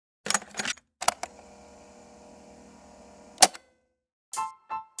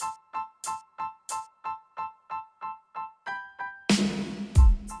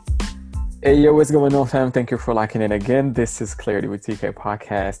Hey, yo, what's going on, fam? Thank you for locking in again. This is Clarity with TK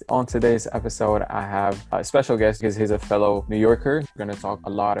podcast. On today's episode, I have a special guest because he's a fellow New Yorker. We're going to talk a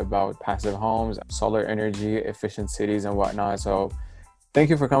lot about passive homes, solar energy, efficient cities, and whatnot. So,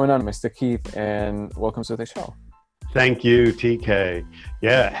 thank you for coming on, Mr. Keith, and welcome to the show. Thank you, TK.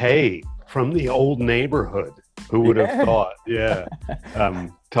 Yeah, hey, from the old neighborhood. Who would have thought? Yeah.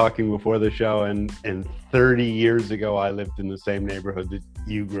 Talking before the show, and 30 years ago, I lived in the same neighborhood that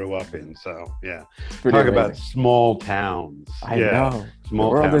you grew up in. So, yeah. Talk Amazing. About small towns. I know. Small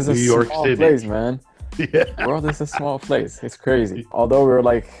the world towns. is a New York small City. place, man. Yeah. The world is a small place. It's crazy. Although we're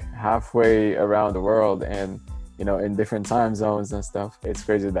like halfway around the world and in different time zones and stuff, it's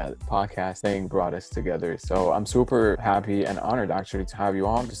crazy that podcasting brought us together. So I'm super happy and honored actually to have you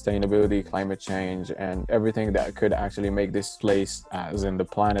on. Sustainability, climate change, and everything that could actually make this place, as in the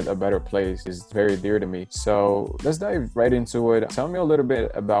planet, a better place is very dear to me. So let's dive right into it. Tell me a little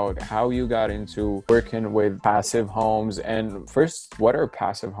bit about how you got into working with passive homes. And first, what are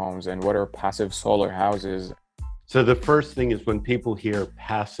passive homes and what are passive solar houses? So the first thing is when people hear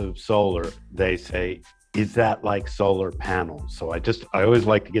passive solar, they say, is that like solar panels? So I always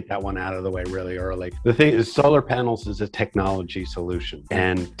like to get that one out of the way really early. The thing is, solar panels is a technology solution,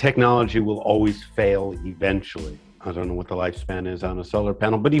 and technology will always fail eventually. I don't know what the lifespan is on a solar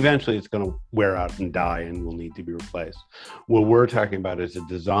panel, but eventually it's going to wear out and die and will need to be replaced. What we're talking about is a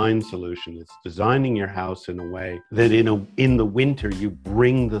design solution. It's designing your house in a way that in the winter, you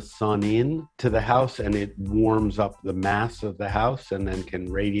bring the sun in to the house and it warms up the mass of the house and then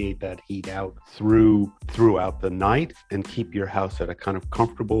can radiate that heat out throughout the night and keep your house at a kind of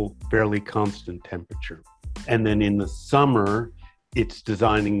comfortable, fairly constant temperature. And then in the summer, it's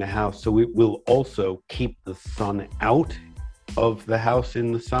designing the house so it will also keep the sun out of the house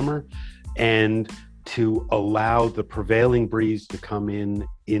in the summer and to allow the prevailing breeze to come in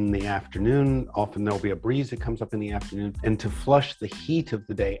the afternoon. Often there'll be a breeze that comes up in the afternoon, and to flush the heat of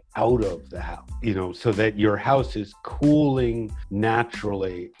the day out of the house, so that your house is cooling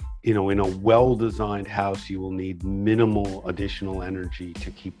naturally. In a well-designed house, you will need minimal additional energy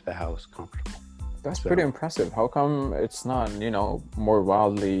to keep the house comfortable. That's pretty impressive. How come it's not, more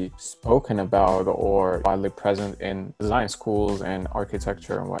widely spoken about or widely present in design schools and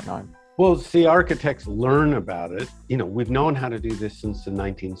architecture and whatnot? Well, see, architects learn about it. We've known how to do this since the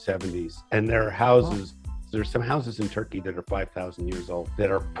 1970s. And there are houses, there's some houses in Turkey that are 5,000 years old that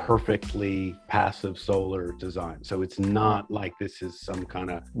are perfectly passive solar design. So it's not like this is some kind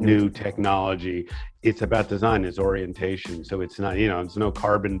of new technology. It's about design, it's orientation. So it's not, it's no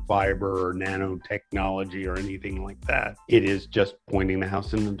carbon fiber or nanotechnology or anything like that. It is just pointing the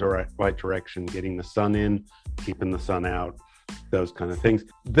house in the right direction, getting the sun in, keeping the sun out, those kind of things.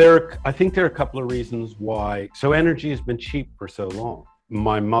 I think there are a couple of reasons why. So energy has been cheap for so long.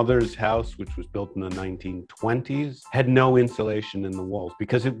 My mother's house, which was built in the 1920s, had no insulation in the walls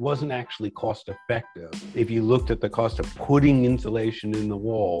because it wasn't actually cost effective. If you looked at the cost of putting insulation in the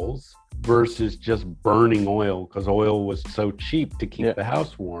walls versus just burning oil, because oil was so cheap to keep the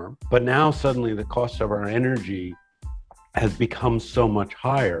house warm. But now suddenly the cost of our energy has become so much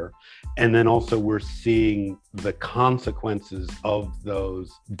higher. And then also we're seeing the consequences of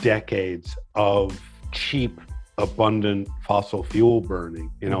those decades of cheap, abundant fossil fuel burning,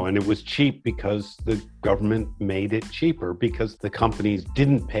 and it was cheap because the government made it cheaper because the companies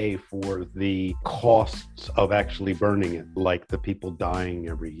didn't pay for the costs of actually burning it, like the people dying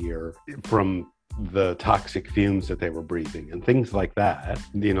every year from the toxic fumes that they were breathing and things like that,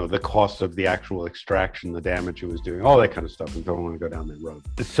 the cost of the actual extraction, the damage it was doing, all that kind of stuff. And don't want to go down that road.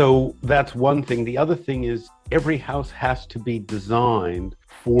 So that's one thing. The other thing is every house has to be designed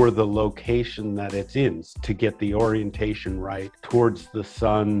for the location that it's in to get the orientation right towards the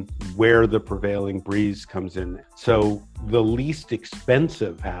sun, where the prevailing breeze comes in. So the least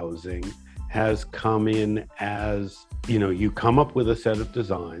expensive housing has come in as, you come up with a set of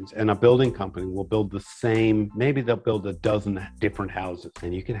designs and a building company will build the same, maybe they'll build a dozen different houses,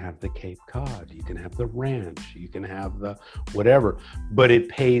 and you can have the Cape Cod, you can have the ranch, you can have the whatever, but it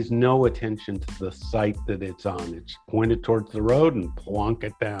pays no attention to the site that it's on. It's pointed towards the road and plonk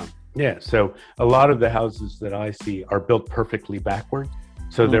it down. Yeah, so a lot of the houses that I see are built perfectly backwards.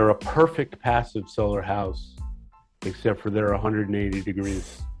 So they're a perfect passive solar house, except for they're 180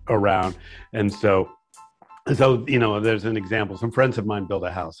 degrees around. And so there's an example. Some friends of mine built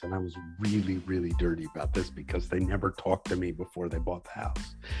a house, and I was really, really dirty about this because they never talked to me before they bought the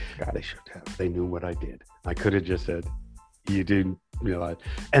house. They should have. They knew what I did. I could have just said, you didn't realize.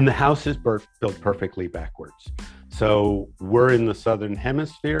 And the house is built perfectly backwards. So we're in the southern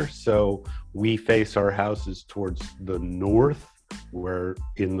hemisphere. So we face our houses towards the north. We're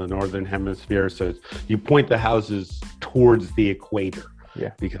in the northern hemisphere, so you point the houses towards the equator,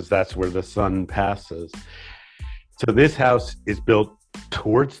 because that's where the sun passes. So this house is built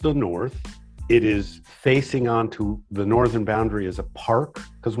towards the north. It is facing onto the northern boundary as a park,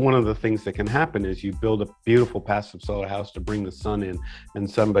 because one of the things that can happen is you build a beautiful passive solar house to bring the sun in, and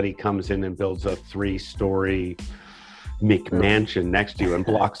somebody comes in and builds a 3-story McMansion next to you and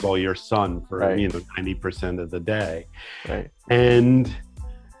blocks all your sun for 90% of the day. Right. And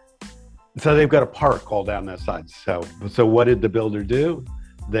so they've got a park all down that side. So what did the builder do?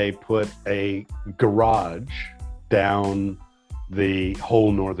 They put a garage down the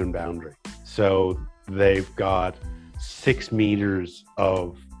whole northern boundary. So they've got 6 meters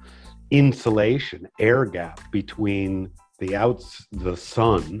of insulation, air gap between the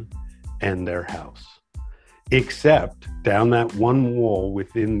sun and their house. Except down that one wall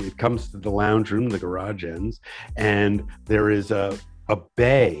it comes to the lounge room, the garage ends, and there is a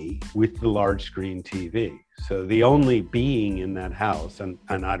bay with the large screen TV. So the only being in that house, and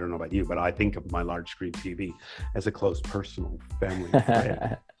I don't know about you, but I think of my large screen TV as a close personal family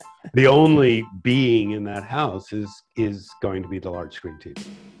friend. The only being in that house is going to be the large screen TV,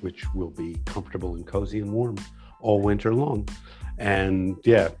 which will be comfortable and cozy and warm all winter long. And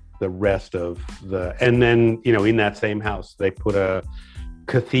the rest of and then, in that same house, they put a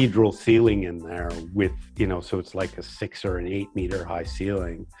cathedral ceiling in there with, so it's like a 6 or an 8 meter high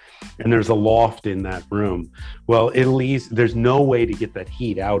ceiling. And there's a loft in that room. Well, there's no way to get that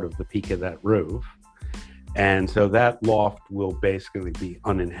heat out of the peak of that roof. And so that loft will basically be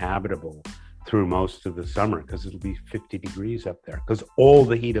uninhabitable through most of the summer, because it'll be 50 degrees up there, because all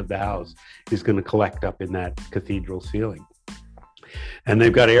the heat of the house is going to collect up in that cathedral ceiling. And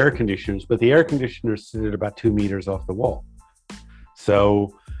they've got air conditioners, but the air conditioners sit at about 2 meters off the wall.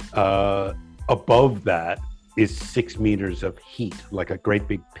 So above that is 6 meters of heat, like a great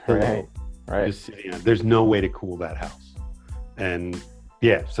big pillow. Right. There's no way to cool that house. And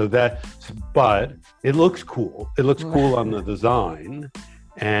but it looks cool. It looks cool on the design,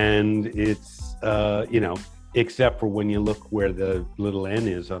 and it's, except for when you look where the little N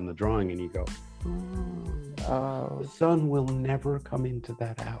is on the drawing and you go, the sun will never come into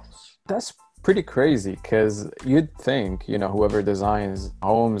that house. That's pretty crazy, because you'd think, whoever designs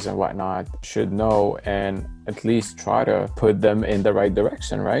homes and whatnot should know and at least try to put them in the right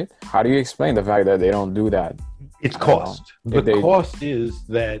direction, right? How do you explain the fact that they don't do that? It's cost. The cost is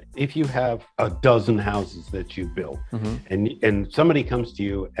that if you have a dozen houses that you built, and somebody comes to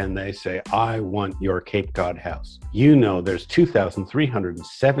you and they say, I want your Cape Cod house. There's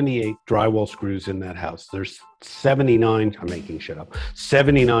 2,378 drywall screws in that house. There's 79, I'm making shit up,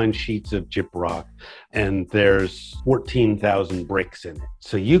 79 sheets of gyprock, and there's 14,000 bricks in it.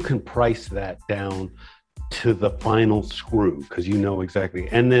 So you can price that down to the final screw, because exactly.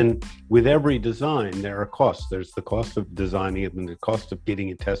 And then with every design, there are costs. There's the cost of designing it and the cost of getting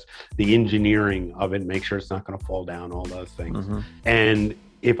it tested, the engineering of it, make sure it's not going to fall down, all those things. And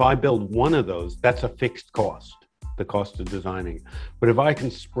if I build one of those, that's a fixed cost, the cost of designing. But if I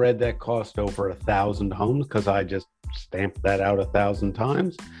can spread that cost over 1,000 homes, because I just stamped that out 1,000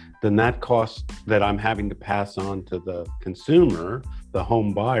 times, then that cost that I'm having to pass on to the consumer, the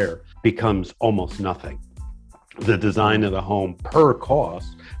home buyer, becomes almost nothing. The design of the home per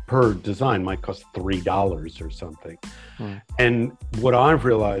design might cost $3 or something. And what I've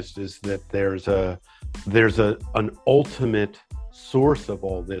realized is that there's an ultimate source of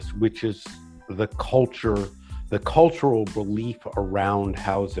all this, which is the cultural belief around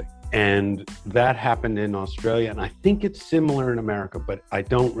housing. And that happened in Australia, and I think it's similar in America, but I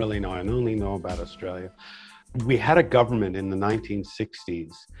don't really know. I only know about Australia. We had a government in the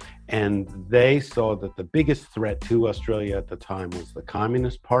 1960s, and they saw that the biggest threat to Australia at the time was the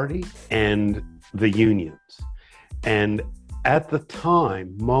Communist Party and the unions. And at the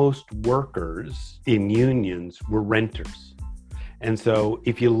time, most workers in unions were renters. And so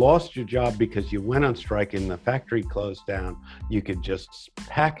if you lost your job because you went on strike and the factory closed down, you could just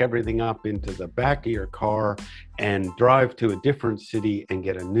pack everything up into the back of your car and drive to a different city and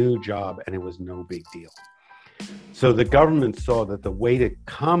get a new job, and it was no big deal. So the government saw that the way to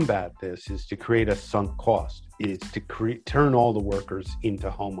combat this is to create a sunk cost, is to turn all the workers into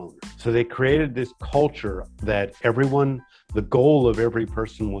homeowners. So they created this culture that the goal of every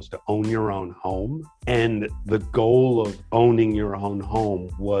person was to own your own home. And the goal of owning your own home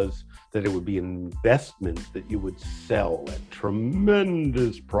was that it would be an investment that you would sell at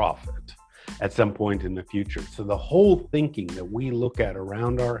tremendous profit at some point in the future. So the whole thinking that we look at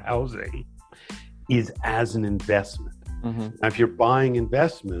around our housing is as an investment. Now, if you're buying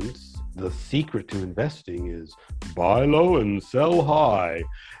investments, the secret to investing is buy low and sell high.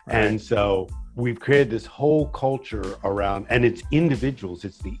 Right. And so we've created this whole culture around, and it's individuals.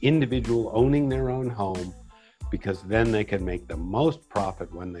 It's the individual owning their own home, because then they can make the most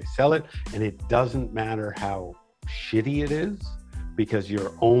profit when they sell it. And it doesn't matter how shitty it is, because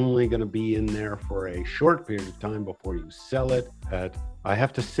you're only going to be in there for a short period of time before you sell it at, I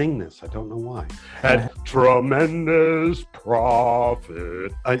have to sing this, I don't know why, at tremendous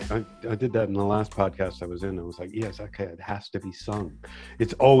profit. I did that in the last podcast I was in. I was like, yes, okay, it has to be sung.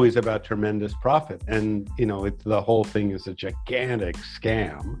 It's always about tremendous profit. And, you know, the whole thing is a gigantic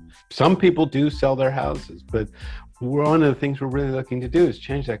scam. Some people do sell their houses, but one of the things we're really looking to do is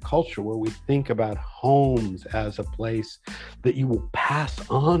change that culture where we think about homes as a place that you will pass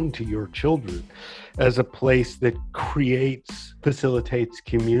on to your children, as a place that facilitates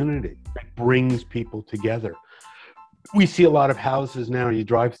community, that brings people together. We see a lot of houses now, you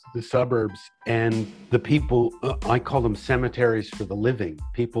drive through the suburbs and the people, I call them cemeteries for the living.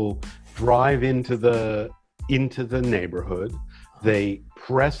 People drive into the neighborhood, they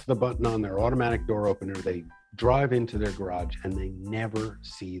press the button on their automatic door opener, they drive into their garage, and they never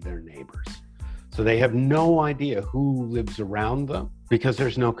see their neighbors. So they have no idea who lives around them, because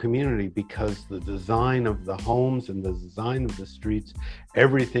there's no community, because the design of the homes and the design of the streets,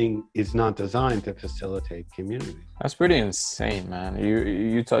 everything is not designed to facilitate community. That's pretty insane, man.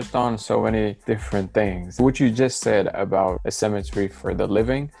 You touched on so many different things. What you just said about a cemetery for the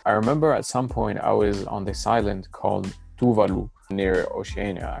living, I remember at some point I was on this island called Tuvalu near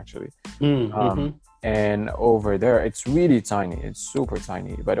Oceania, actually. And over there, it's really tiny. It's super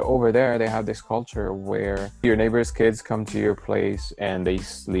tiny. But over there, they have this culture where your neighbor's kids come to your place and they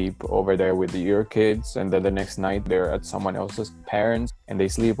sleep over there with your kids. And then the next night, they're at someone else's parents and they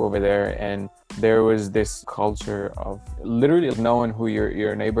sleep over there. And there was this culture of literally knowing who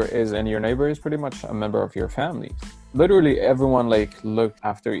your neighbor is. And your neighbor is pretty much a member of your family. Literally everyone looked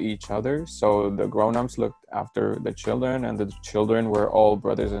after each other. So the grown-ups looked after the children, and the children were all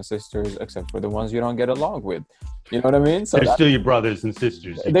brothers and sisters except for the ones you don't get along with. You know what I mean? So they're still your brothers and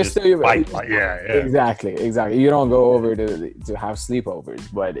sisters. They're still your brothers. Yeah. Exactly. You don't go over to have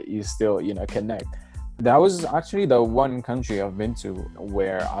sleepovers, but you still, connect. That was actually the one country I've been to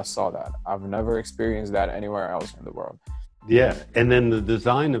where I saw that. I've never experienced that anywhere else in the world. Yeah, and then the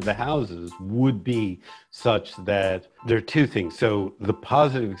design of the houses would be such that there are two things. So the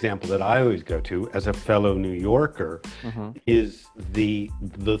positive example that I always go to as a fellow New Yorker is the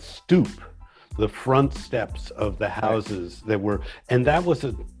stoop, the front steps of the houses that were, and that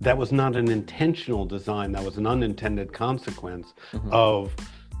was not an intentional design. That was an unintended consequence of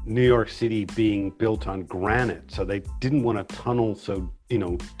New York City being built on granite. So they didn't want to tunnel so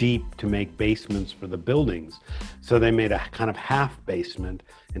deep to make basements for the buildings. So they made a kind of half basement,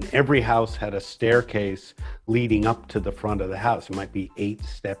 and every house had a staircase leading up to the front of the house. It might be 8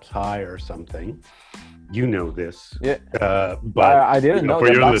 steps high or something. You know this. Yeah. But I didn't know the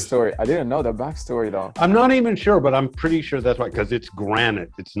backstory. I didn't know the backstory though. I'm not even sure, but I'm pretty sure that's why, because it's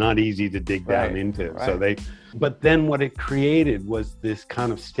granite. It's not easy to dig down into. Right. So but then what it created was this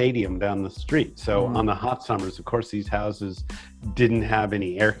kind of stadium down the street. So on the hot summers, of course, these houses didn't have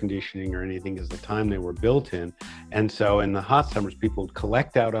any air conditioning or anything at the time they were built in. And so in the hot summers, people would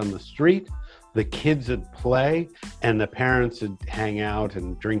collect out on the street, the kids would play, and the parents would hang out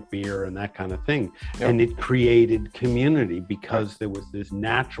and drink beer and that kind of thing. Yep. And it created community because there was this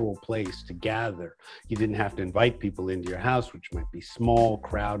natural place to gather. You didn't have to invite people into your house, which might be small,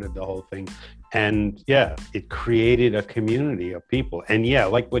 crowded, the whole thing. And yeah, it created a community of people. And yeah,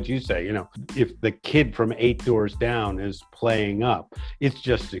 like what you say, if the kid from 8 doors down is playing up, it's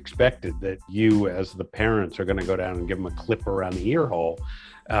just expected that you as the parents are going to go down and give them a clip around the ear hole.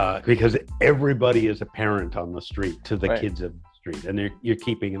 Because everybody is a parent on the street to the kids of the street, and you're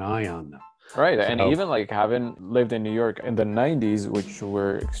keeping an eye on them. Right. So, and even having lived in New York in the 90s, which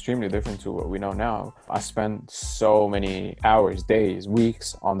were extremely different to what we know now, I spent so many hours, days,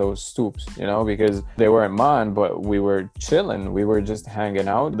 weeks on those stoops, because they weren't mine, but we were chilling. We were just hanging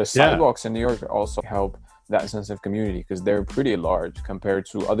out. The sidewalks in New York also help that sense of community because they're pretty large compared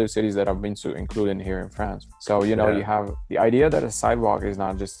to other cities that I've been to, including here in France. So, you have the idea that a sidewalk is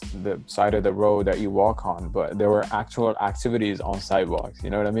not just the side of the road that you walk on, but there were actual activities on sidewalks, you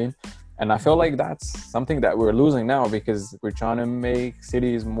know what I mean? And I feel like that's something that we're losing now because we're trying to make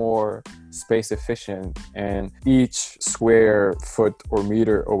cities more space efficient, and each square foot or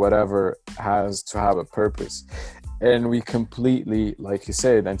meter or whatever has to have a purpose. And we completely, like you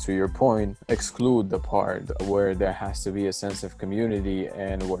said, and to your point, exclude the part where there has to be a sense of community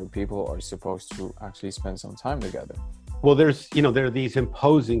and where people are supposed to actually spend some time together. Well, there are these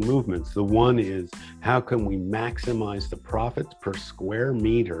imposing movements. The one is, how can we maximize the profits per square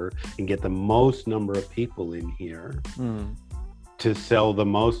meter and get the most number of people in here to sell the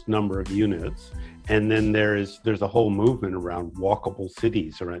most number of units? And then there's a whole movement around walkable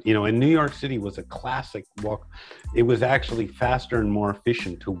cities around, and New York City was a classic walk. It was actually faster and more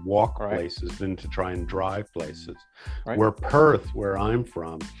efficient to walk places than to try and drive places. Right. Where Perth, where I'm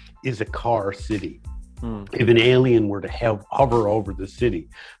from, is a car city. If an alien were to hover over the city,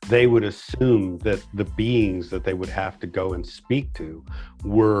 they would assume that the beings that they would have to go and speak to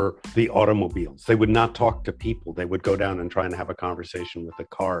were the automobiles. They would not talk to people. They would go down and try and have a conversation with the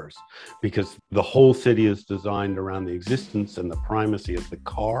cars, because the whole city is designed around the existence and the primacy of the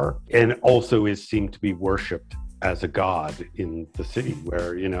car, and also is seen to be worshipped as a god in the city,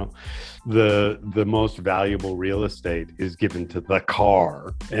 where the most valuable real estate is given to the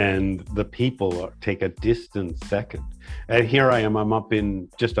car, and the people take a distant second. And here I am, I'm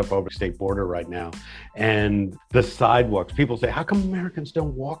just up over the state border right now, and the sidewalks, people say, how come Americans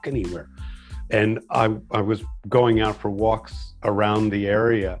don't walk anywhere? And I was going out for walks around the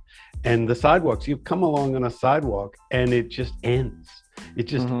area, and the sidewalks, you come along on a sidewalk and it just ends. It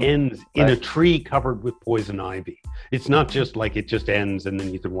just ends in a tree covered with poison ivy. It's not just like it just ends and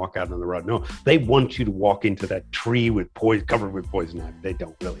then you can walk out on the road. No, they want you to walk into that tree covered with poison ivy. They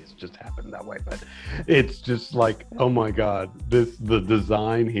don't really. It's just happened that way. But it's just like, oh my God, the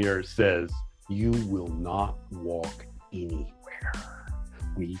design here says you will not walk anywhere.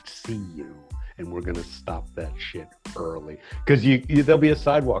 We see you. And we're going to stop that shit early. Because there'll be a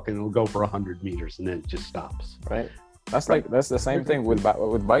sidewalk and it'll go for 100 meters and then it just stops. Right. That's the same thing with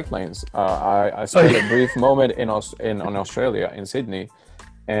bike lanes. I spent a brief moment in Australia, in Sydney,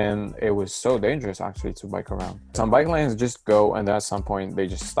 and it was so dangerous actually to bike around. Some bike lanes just go, and at some point they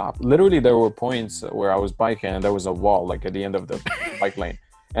just stop. Literally, there were points where I was biking and there was a wall like at the end of the bike lane,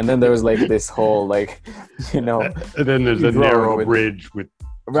 and then there was like this whole and then there's a narrow bridge with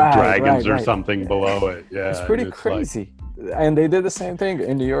dragons or something below it. Yeah, it's pretty crazy. And they did the same thing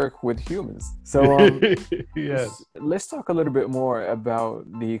in New York with humans. So yes. Let's talk a little bit more about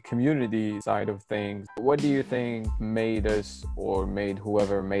the community side of things. What do you think made us, or made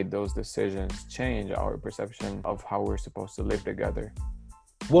whoever made those decisions, change our perception of how we're supposed to live together?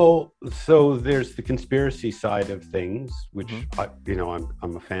 Well, so there's the conspiracy side of things, which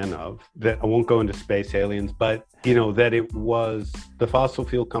I'm a fan of. That I won't go into space aliens, but that it was the fossil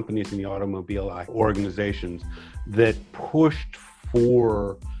fuel companies and the automobile organizations that pushed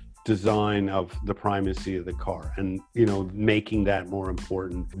for design of the primacy of the car, and making that more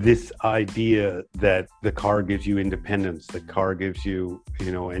important. This idea that the car gives you independence, the car gives you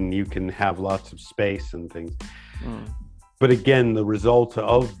and you can have lots of space and things. But again, the result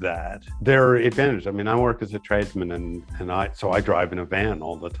of that, there are advantages. I mean, I work as a tradesman, and I drive in a van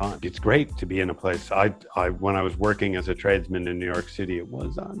all the time. It's great to be in a place. When I was working as a tradesman in New York City, it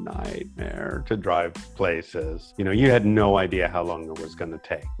was a nightmare to drive places. You had no idea how long it was going to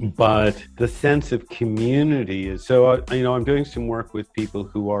take. But the sense of community is so. I'm doing some work with people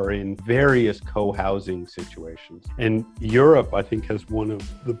who are in various co-housing situations, and Europe, I think, has one of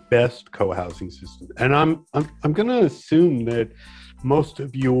the best co-housing systems. And I'm going to assume that most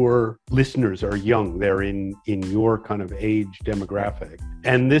of your listeners are young. They're in your kind of age demographic.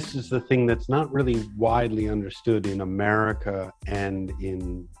 And this is the thing that's not really widely understood in America and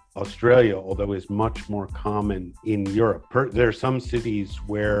in Australia, although is much more common in Europe. There are some cities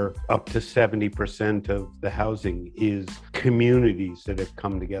where up to 70% of the housing is communities that have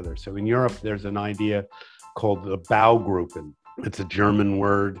come together. So in Europe, there's an idea called the Baugruppen. It's a German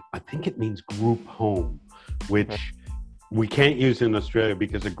word. I think it means group home, which we can't use in Australia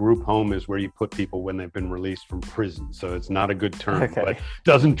because a group home is where you put people when they've been released from prison. So it's not a good term, but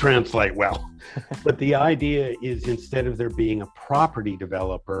doesn't translate well. But the idea is, instead of there being a property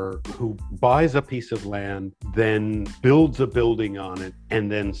developer who buys a piece of land, then builds a building on it,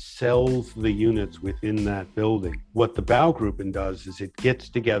 and then sells the units within that building, what the Baugruppen does is it gets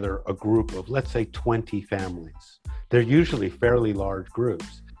together a group of, let's say, 20 families. They're usually fairly large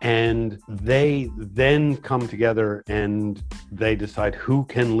groups. And they then come together and they decide who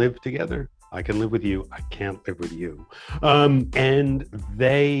can live together. I can live with you. I can't live with you. And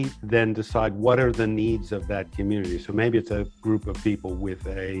they then decide what are the needs of that community. So maybe it's a group of people with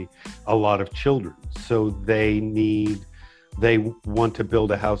a lot of children. So they want to build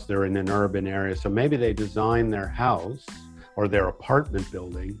a house. They're in an urban area. So maybe they design their house or their apartment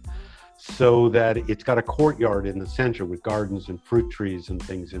building so that it's got a courtyard in the center with gardens and fruit trees and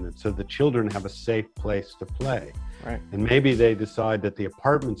things in it, so the children have a safe place to play. Right. And maybe they decide that the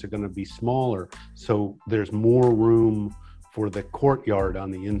apartments are going to be smaller, so there's more room for the courtyard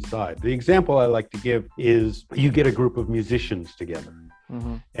on the inside. The example I like to give is you get a group of musicians together.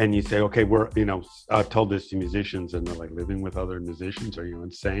 Mm-hmm. And you say, okay, I've told this to musicians and they're like, living with other musicians, are you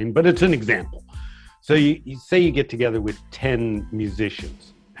insane? But it's an example. So you say you get together with 10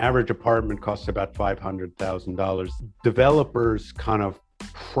 musicians. Average apartment costs about $500,000. Developers kind of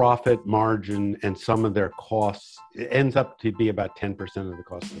profit margin and some of their costs, it ends up to be about 10% of the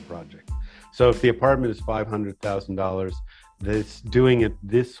cost of the project. So if the apartment is $500,000, doing it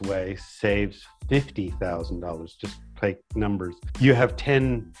this way saves $50,000. Just take numbers. You have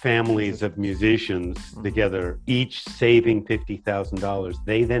 10 families of musicians together, each saving $50,000.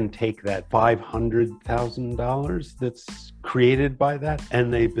 They then take that $500,000 that's created by that,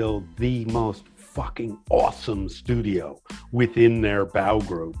 and they build the most fucking awesome studio within their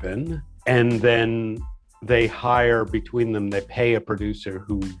Baugruppen. And then they hire, between them, they pay a producer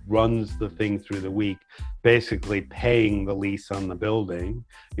who runs the thing through the week, basically paying the lease on the building,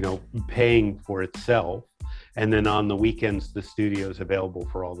 paying for itself. And then on the weekends, the studio is available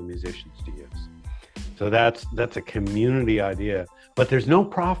for all the musicians to use. So that's a community idea, but there's no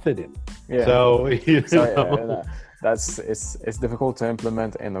profit in it. Yeah. So, it's difficult to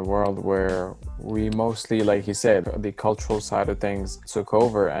implement in a world where we mostly, like you said, the cultural side of things took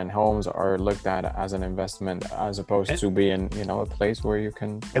over, and homes are looked at as an investment as opposed to being, a place where you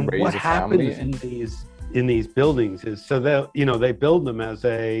can raise a family. And what happens in these buildings is, so they build them as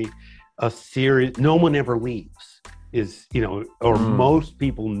a series. No one ever leaves, most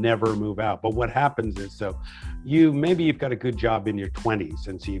people never move out. But what happens is, so maybe you've got a good job in your 20s,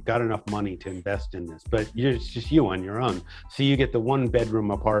 and so you've got enough money to invest in this, but it's just you on your own. So you get the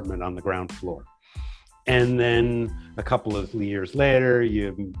 1-bedroom apartment on the ground floor. And then a couple of years later,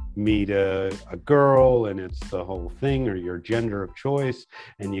 you meet a girl, and it's the whole thing, or your gender of choice,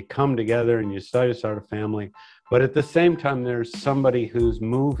 and you come together and you start a family. But at the same time, there's somebody who's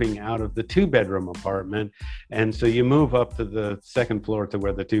moving out of the 2-bedroom apartment. And so you move up to the 2nd floor to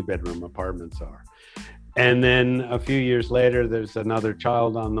where the 2-bedroom apartments are. And then a few years later, there's another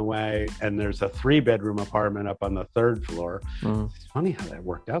child on the way, and there's a 3-bedroom apartment up on the 3rd floor. It's funny how that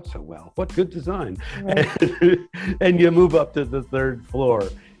worked out so well. What good design. And you move up to the 3rd floor,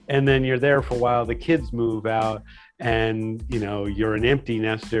 and then you're there for a while. The kids move out, and you're an empty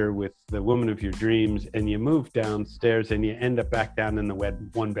nester with the woman of your dreams, and you move downstairs and you end up back down in the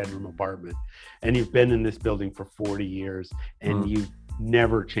 1-bedroom apartment. And you've been in this building for 40 years, and you've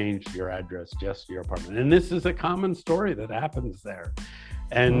never changed your address, just your apartment. And this is a common story that happens there.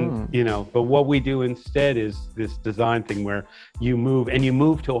 And, but what we do instead is this design thing where you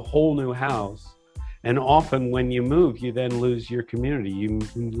move to a whole new house. And often when you move, you then lose your community. You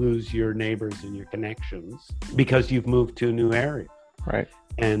lose your neighbors and your connections because you've moved to a new area. Right.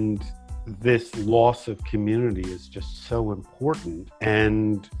 And this loss of community is just so important.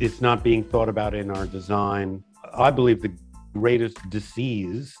 And it's not being thought about in our design. I believe the greatest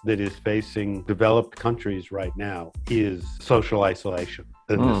disease that is facing developed countries right now is social isolation.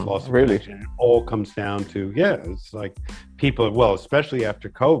 And this loss of connection. It all comes down to, it's like people, especially after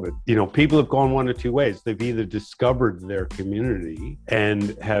COVID, people have gone one of two ways. They've either discovered their community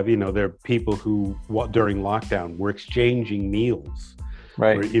and have, there are people who during lockdown were exchanging meals.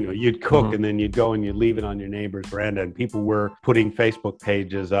 Right. Where, you'd cook and then you'd go and you'd leave it on your neighbor's veranda, and people were putting Facebook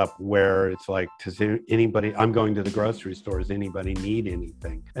pages up where it's like, does anybody, I'm going to the grocery store, does anybody need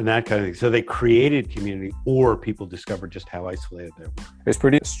anything? And that kind of thing. So they created community, or people discovered just how isolated they were. It's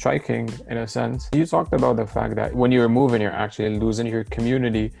pretty striking in a sense. You talked about the fact that when you're moving, you're actually losing your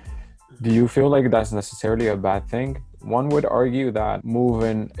community. Do you feel like that's necessarily a bad thing? One would argue that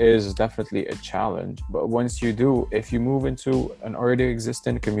moving is definitely a challenge, but once you do, if you move into an already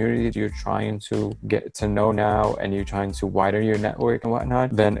existing community you're trying to get to know now, and you're trying to widen your network and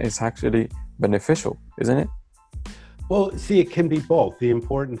whatnot, then it's actually beneficial, isn't it? Well, see, it can be both. The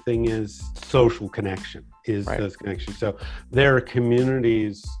important thing is social connection, those connections. So there are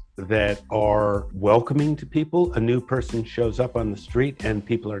communities that are welcoming to people. A new person shows up on the street and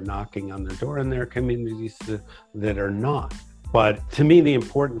people are knocking on their door, and there are communities that are not. But to me, the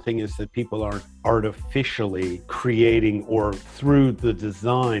important thing is that people aren't artificially creating, or through the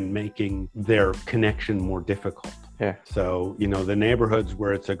design, making their connection more difficult. Yeah. So, the neighborhoods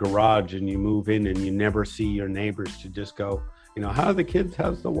where it's a garage and you move in and you never see your neighbors, to just go, how are the kids?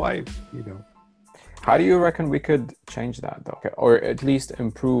 How's the wife? How do you reckon we could change that, though? Or at least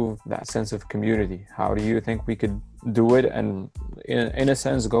improve that sense of community? How do you think we could do it and, in a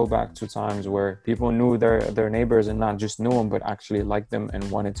sense go back to times where people knew their neighbors and not just knew them, but actually liked them and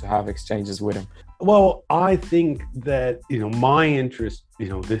wanted to have exchanges with them? Well, I think that, my interest,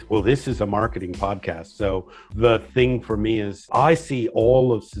 this is a marketing podcast. So the thing for me is I see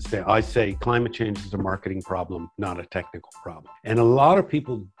I say climate change is a marketing problem, not a technical problem. And a lot of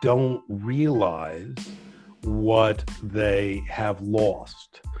people don't realize what they have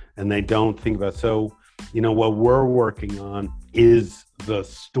lost, and they don't think about. So, what we're working on is the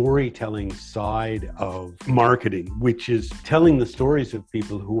storytelling side of marketing, which is telling the stories of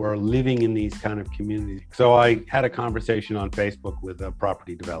people who are living in these kind of communities. So I had a conversation on Facebook with a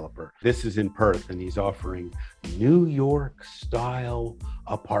property developer. This is in Perth, and he's offering New York style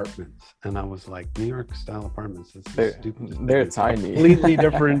apartments. And I was like, New York style apartments? They're tiny. Completely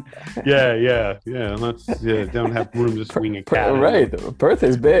different. Yeah. Don't have room to swing a cat. Right. Perth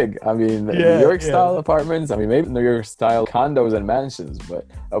is big. I mean, New York style apartments. I mean, maybe New York style condos and mansions, but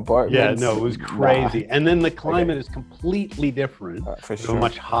apartments. Yeah, no, it was crazy. And then the climate is completely different. For sure.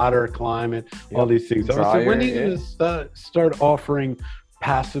 Much hotter climate, all these things. So I said, when are you going to start offering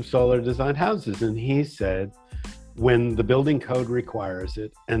passive solar designed houses? And he said, when the building code requires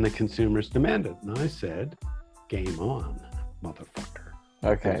it and the consumers demand it. And I said, game on, motherfucker.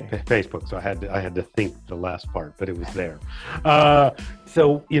 Okay. Facebook. So I had to think the last part, but it was there.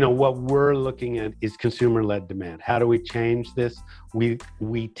 So, what we're looking at is consumer-led demand. How do we change this? We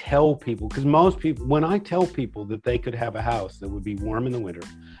tell people, because most people, when I tell people that they could have a house that would be warm in the winter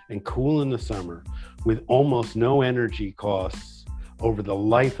and cool in the summer with almost no energy costs over the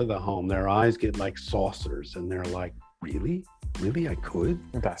life of the home, their eyes get like saucers and they're like, really? Really, I could?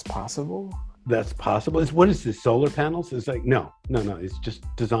 That's possible? That's possible. What is this, solar panels? It's like, no. It's just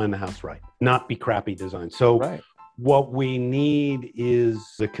design the house right, not be crappy design. So what we need is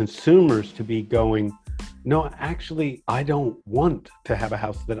the consumers to be going, no, actually, I don't want to have a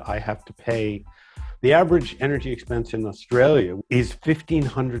house that I have to pay. The average energy expense in Australia is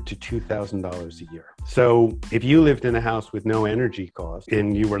 $1,500 to $2,000 a year. So if you lived in a house with no energy cost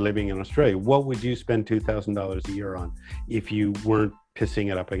and you were living in Australia, what would you spend $2,000 a year on if you weren't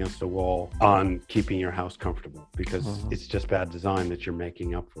pissing it up against a wall on keeping your house comfortable? Because it's just bad design that you're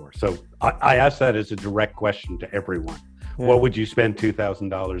making up for. So I ask that as a direct question to everyone. Yeah. What would you spend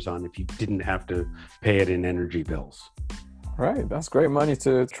 $2,000 on if you didn't have to pay it in energy bills? Right, that's great money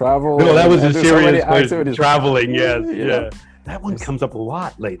to travel. No, that was a serious question. Traveling, yes, yeah. That one comes up a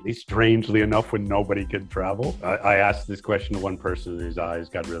lot lately, strangely enough, when nobody can travel. I asked this question to one person and his eyes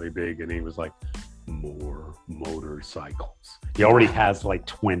got really big and he was like, more motorcycles. He already has like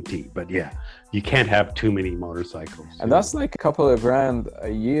 20, but you can't have too many motorcycles. And that's like a couple of grand a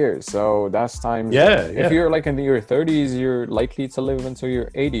year. So that's times, if you're like in your 30s, you're likely to live until you're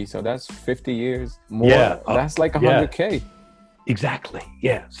 80. So that's 50 years more. That's like 100K. Exactly.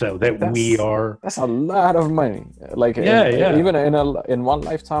 Yeah. So that's a lot of money. Like even in one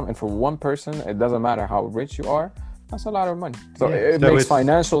lifetime, and for one person, it doesn't matter how rich you are. That's a lot of money. So it makes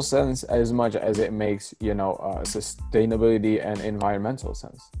financial sense as much as it makes, sustainability and environmental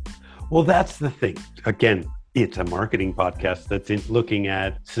sense. Well, that's the thing. Again, it's a marketing podcast that's looking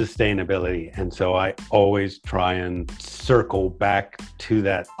at sustainability. And so I always try and circle back to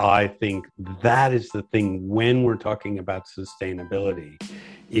that. I think that is the thing when we're talking about sustainability,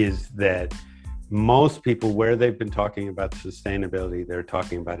 is that most people, where they've been talking about sustainability, they're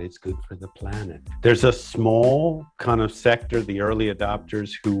talking about it's good for the planet. There's a small kind of sector, the early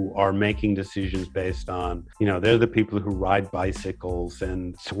adopters, who are making decisions based on, they're the people who ride bicycles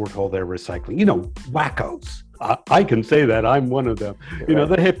and sort all their recycling, wackos. I can say that I'm one of them, the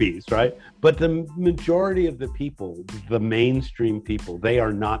hippies, right? But the majority of the people, the mainstream people, they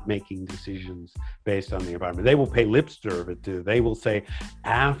are not making decisions based on the environment. They will pay lip service to. They will say,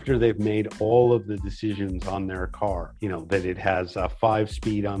 after they've made all of the decisions on their car, that it has a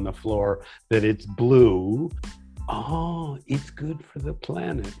 5-speed on the floor, that it's blue. Oh, it's good for the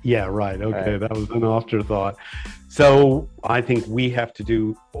planet. Yeah, right. Okay, that was an afterthought. So I think we have to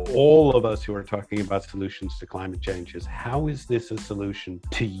do, all of us who are talking about solutions to climate change, is how is this a solution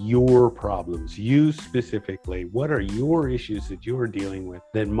to your problems? You specifically, what are your issues that you're dealing with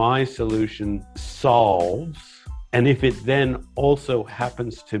that my solution solves? And if it then also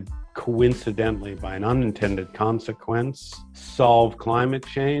happens to coincidentally, by an unintended consequence, solve climate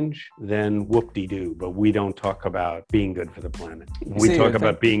change, then whoop-de-doo. But we don't talk about being good for the planet. We talk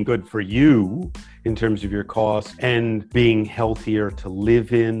about being good for you in terms of your costs and being healthier to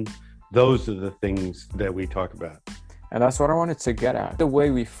live in. Those are the things that we talk about. And that's what I wanted to get at. The way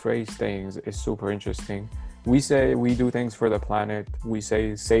we phrase things is super interesting. We say we do things for the planet. We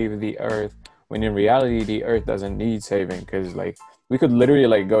say save the earth. when in reality the earth doesn't need saving, because like we could literally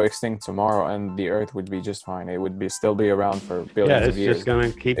like go extinct tomorrow and the earth would be just fine. It would be still be around for billions of years. It's just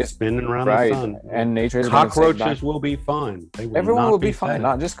going to keep spinning around right. the sun. And nature is cockroaches will be fine. Everyone will be fine,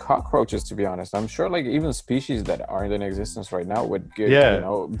 not just cockroaches, to be honest. I'm sure like even species that aren't in existence right now would get,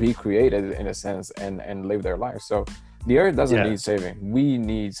 be created in a sense and live their lives. So the earth doesn't need saving. We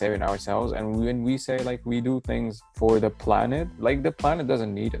need saving ourselves. And when we say like we do things for the planet, like the planet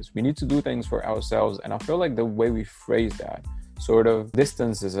doesn't need us. We need to do things for ourselves. And I feel like the way we phrase that sort of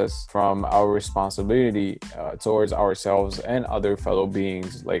distances us from our responsibility towards ourselves and other fellow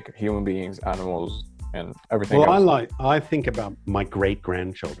beings, like human beings, animals, and everything else. I think about my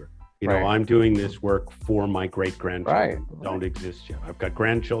great-grandchildren. You know, I'm doing this work for my great-grandchildren who don't exist yet. I've got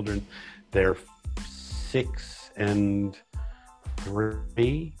grandchildren. They're 6 and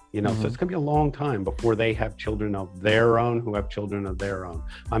 3, you know, so it's gonna be a long time before they have children of their own who have children of their own.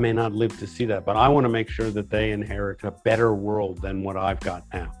 I may not live to see that, but I want to make sure that they inherit a better world than what I've got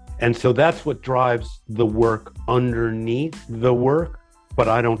now. And so that's what drives the work underneath the work, but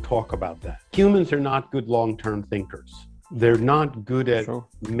I don't talk about that. Humans are not good long-term thinkers. They're not good at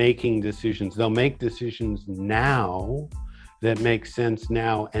making decisions. They'll make decisions now that make sense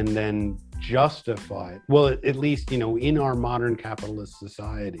now and then justify it. Well, at least, you know, in our modern capitalist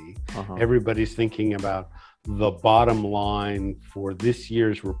society, everybody's thinking about the bottom line for this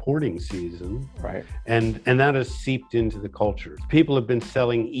year's reporting season. Right. And that has seeped into the culture. People have been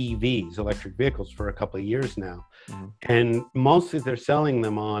selling EVs, electric vehicles, for a couple of years now. And mostly they're selling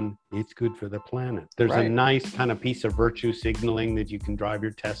them on, it's good for the planet. There's a nice kind of piece of virtue signaling that you can drive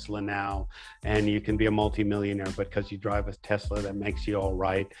your Tesla now and you can be a multimillionaire because you drive a Tesla that makes you all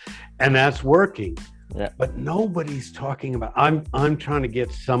right. And that's working. Yeah. But nobody's talking about, I'm trying to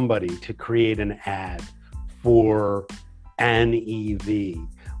get somebody to create an ad for an EV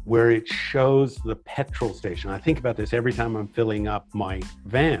where it shows the petrol station. I think about this every time I'm filling up my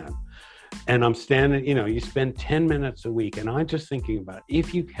van. And I'm standing, you know, you spend 10 minutes a week. And I'm just thinking about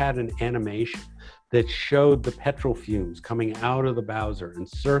if you had an animation that showed the petrol fumes coming out of the Bowser and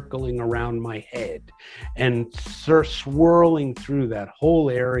circling around my head and swirling through that whole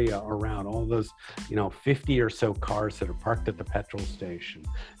area around all those, you know, 50 or so cars that are parked at the petrol station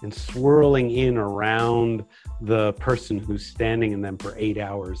and swirling in around the person who's standing in them for 8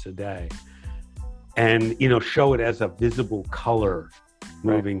 hours a day. And, you know, show it as a visible color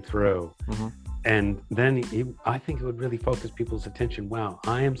moving through. And then I think it would really focus people's attention. Wow,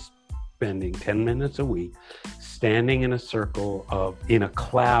 I am spending 10 minutes a week standing in a circle in a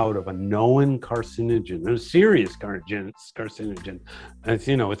cloud of a known carcinogen, a serious carcinogen. It's,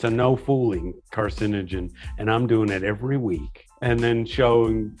 you know, it's a no fooling carcinogen, and I'm doing it every week. And then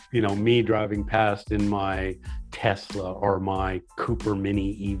showing, you know, me driving past in my Tesla or my Cooper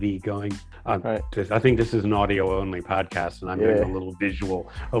Mini EV going, I think this is an audio only podcast and I'm doing a little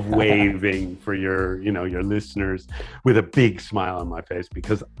visual of waving for your, you know, your listeners with a big smile on my face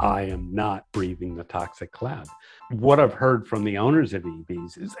because I am not breathing the toxic cloud. What I've heard from the owners of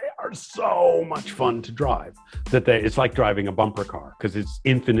EVs is they are so much fun to drive that it's like driving a bumper car because it's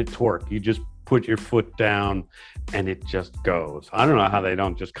infinite torque. You just put your foot down and it just goes. I don't know how they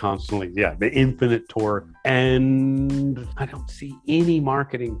don't just constantly, the infinite torque. And I don't see any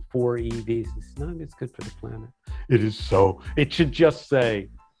marketing for EVs. It's not as good for the planet. It should just say,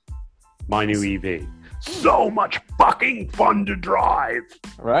 my new EV. So much fucking fun to drive.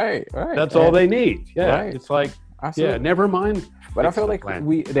 Right. That's all they need. Yeah. Right. It's like, absolutely. Never mind. But I feel like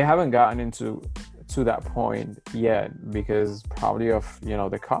they haven't gotten into that point yet because probably of, you know,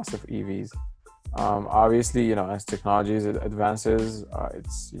 the cost of EVs. Obviously, you know, as technology advances,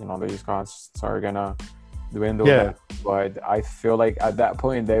 it's, you know, these costs are gonna dwindle. But I feel like at that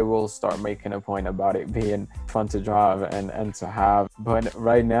point they will start making a point about it being fun to drive and to have. But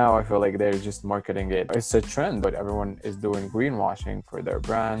right now I feel like they're just marketing it. It's a trend, but everyone is doing greenwashing for their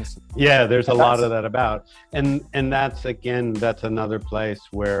brands. Yeah, there's a lot of that about. And that's another place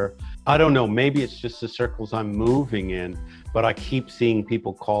where, I don't know, maybe it's just the circles I'm moving in, but I keep seeing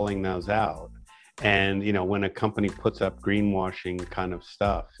people calling those out. And, you know, when a company puts up greenwashing kind of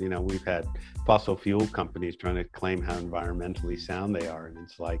stuff, you know, we've had fossil fuel companies trying to claim how environmentally sound they are. And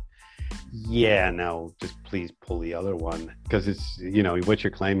it's like, no, just please pull the other one. Because it's, you know, what you're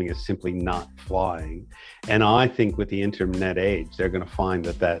claiming is simply not flying. And I think with the internet age, they're going to find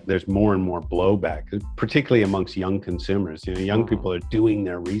that there's more and more blowback, particularly amongst young consumers. You know, young people are doing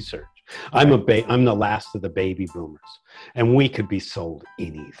their research. I'm the last of the baby boomers, and we could be sold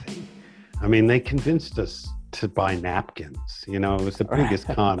anything. I mean, they convinced us to buy napkins. You know, it was the biggest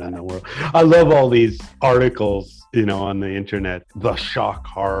con in the world. I love all these articles, you know, on the internet, the shock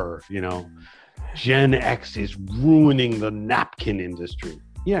horror, you know, Gen X is ruining the napkin industry.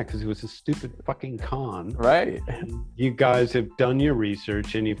 Yeah, because it was a stupid fucking con. Right. You guys have done your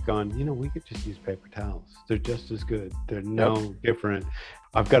research and you've gone, we could just use paper towels. They're just as good. They're no different.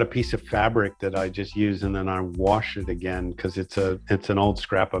 I've got a piece of fabric that I just use and then I wash it again because it's an old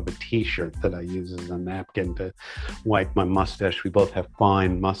scrap of a t-shirt that I use as a napkin to wipe my mustache. We both have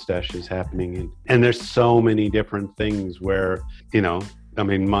fine mustaches happening. And there's so many different things where,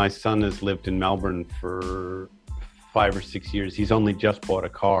 my son has lived in Melbourne for 5 or 6 years. He's only just bought a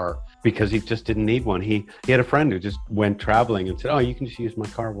car because he just didn't need one. He had a friend who just went traveling and said, "Oh, you can just use my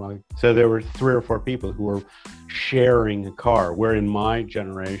car." So there were 3 or 4 people who were sharing a car, where in my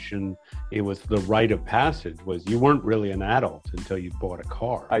generation, it was the rite of passage was you weren't really an adult until you bought a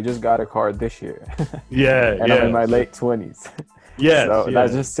car. I just got a car this year. And I'm in my late 20s. Yes. So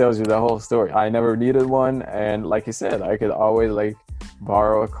that just tells you the whole story. I never needed one. And like you said, I could always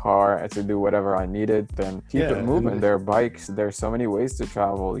borrow a car to do whatever I needed, then keep it moving. There are bikes. There's so many ways to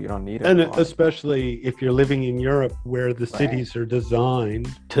travel. You don't need it. And especially if you're living in Europe where the cities are designed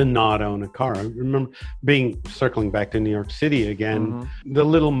to not own a car. I remember circling back to New York City again, the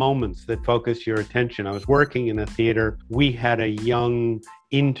little moments that focus your attention. I was working in a theater. We had a young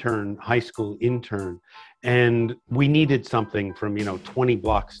intern, high school intern, and we needed something from, 20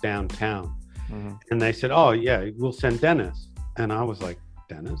 blocks downtown. And they said, "Oh yeah, we'll send Dennis." And I was like,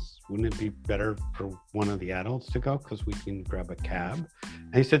 "Dennis, wouldn't it be better for one of the adults to go because we can grab a cab?"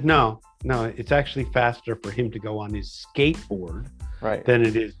 And he said, no, it's actually faster for him to go on his skateboard than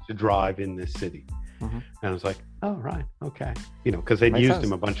it is to drive in this city. And I was like, "Oh, right, okay." Because they'd used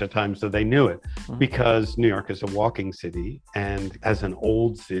him a bunch of times, so they knew it. Because New York is a walking city, and as an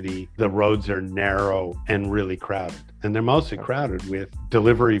old city, the roads are narrow and really crowded. And they're mostly crowded with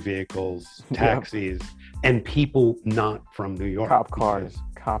delivery vehicles, taxis, and people not from New York. Cop cars.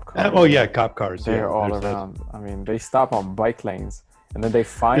 Oh, yeah, cop cars. They're all around. They stop on bike lanes, and then they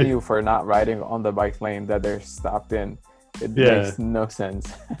fine you for not riding on the bike lane that they're stopped in. It makes no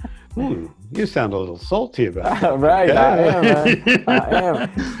sense. You sound a little salty about it. Right, I am, man. I am.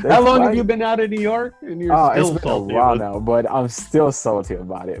 How long have you been out of New York? And you're still it's been salty a while now, but I'm still salty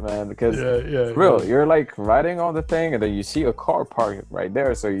about it, man. Because you're riding on the thing, and then you see a car parked right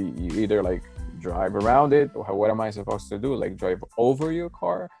there. So you either drive around it, or what am I supposed to do? Drive over your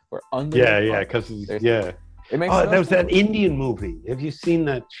car or under? Because it makes there was that Indian movie. Have you seen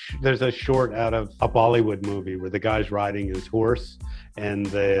that? There's a short out of a Bollywood movie where the guy's riding his horse and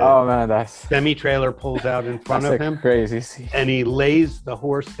the semi-trailer pulls out in front of him. Crazy scene. And he lays the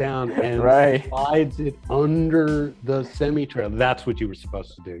horse down and slides it under the semi-trailer. That's what you were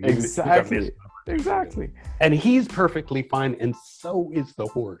supposed to do. Exactly. And he's perfectly fine, and so is the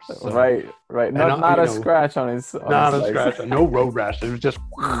horse. So. Right. Not a scratch on his. Not a scratch. No road rash. It was just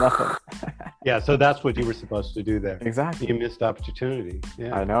nothing. So that's what you were supposed to do there. Exactly. You missed opportunity.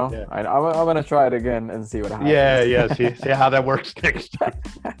 Yeah. I know. Yeah. I'm gonna try it again and see what happens. Yeah. See how that works next time.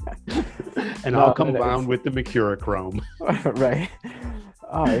 And I'll come down with the Mercurochrome. Right.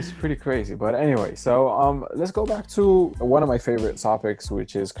 Oh, it's pretty crazy. But anyway, so let's go back to one of my favorite topics,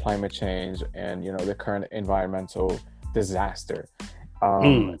 which is climate change and, the current environmental disaster.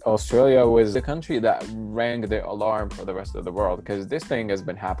 Australia was the country that rang the alarm for the rest of the world because this thing has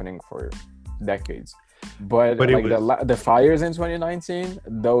been happening for decades. But the fires in 2019,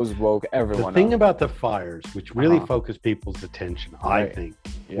 those woke everyone up. The thing about the fires, which really focused people's attention, I think,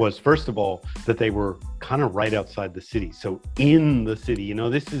 was first of all that they were kind of right outside the city. So in the city,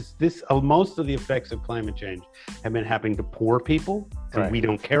 most of the effects of climate change have been happening to poor people, and we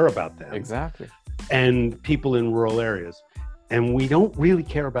don't care about them. Exactly. And people in rural areas, and we don't really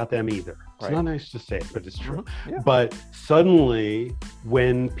care about them either. It's not nice to say it, but it's true. Yeah. But suddenly,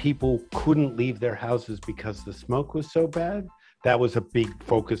 when people couldn't leave their houses because the smoke was so bad, that was a big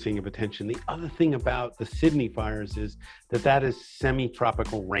focusing of attention. The other thing about the Sydney fires is that is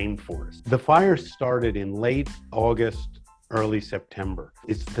semi-tropical rainforest. The fires started in late August, early September.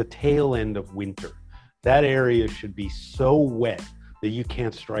 It's the tail end of winter. That area should be so wet that you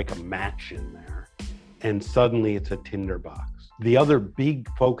can't strike a match in there. And suddenly it's a tinderbox. The other big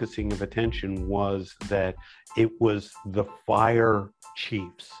focusing of attention was that it was the fire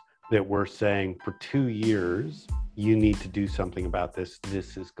chiefs that were saying for 2 years, you need to do something about this.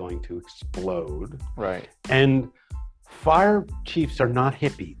 This is going to explode. Right. And fire chiefs are not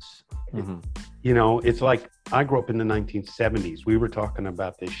hippies. It's like I grew up in the 1970s. We were talking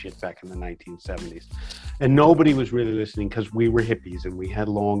about this shit back in the 1970s. And nobody was really listening because we were hippies and we had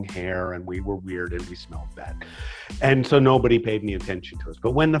long hair and we were weird and we smelled bad. And so nobody paid any attention to us.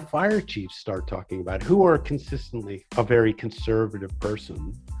 But when the fire chiefs start talking about who are consistently a very conservative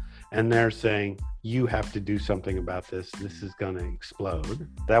person, and they're saying, you have to do something about this. This is going to explode.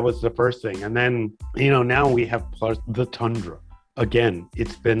 That was the first thing. And then, now we have plus the tundra. Again,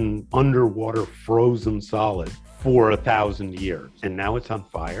 it's been underwater, frozen solid for 1,000 years, and now it's on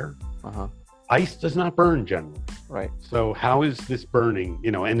fire. Ice does not burn generally. Right. So how is this burning?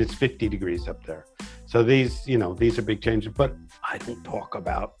 And it's 50 degrees up there. So these are big changes, but I don't talk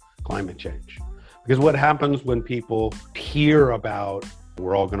about climate change, because what happens when people hear about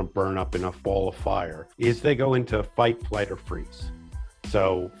we're all going to burn up in a ball of fire is they go into fight, flight, or freeze.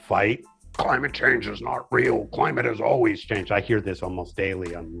 So fight, climate change is not real. Climate has always changed. I hear this almost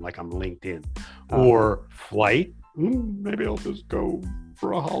daily on LinkedIn. Or flight, maybe I'll just go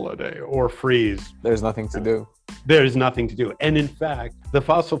for a holiday. Or freeze. There's nothing to do. There's nothing to do. And in fact, the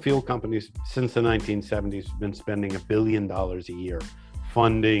fossil fuel companies since the 1970s have been spending $1 billion a year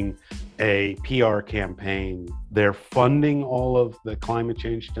funding a PR campaign. They're funding all of the climate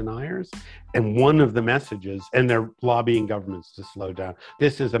change deniers. And one of the messages, and they're lobbying governments to slow down.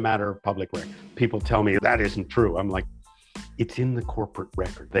 This is a matter of public record. People tell me that isn't true. I'm like, it's in the corporate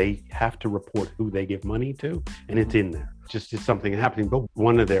record. They have to report who they give money to, and it's in there. Just it's something happening. But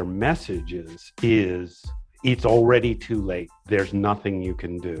one of their messages is, it's already too late. There's nothing you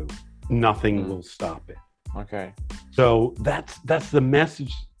can do. Nothing will stop it. Okay. So that's the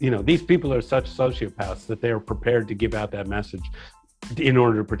message. These people are such sociopaths that they are prepared to give out that message in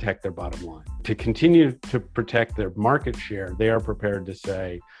order to protect their bottom line. To continue to protect their market share, they are prepared to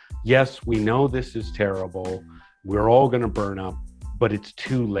say, yes, we know this is terrible. We're all going to burn up, but it's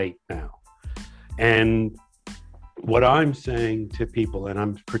too late now. And what I'm saying to people, and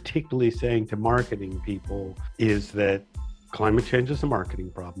I'm particularly saying to marketing people, is that climate change is a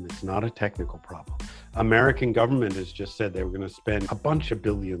marketing problem. It's not a technical problem. American government has just said they were going to spend a bunch of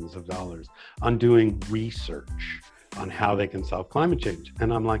billions of dollars on doing research on how they can solve climate change.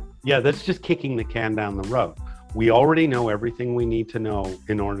 And I'm like, yeah, that's just kicking the can down the road. We already know everything we need to know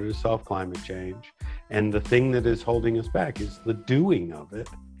in order to solve climate change. And the thing that is holding us back is the doing of it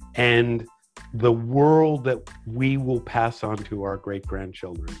and the world that we will pass on to our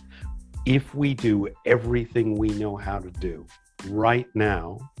great-grandchildren. If we do everything we know how to do right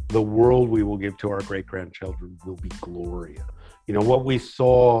now, the world we will give to our great-grandchildren will be glorious. What we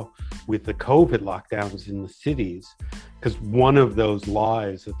saw with the COVID lockdowns in the cities, because one of those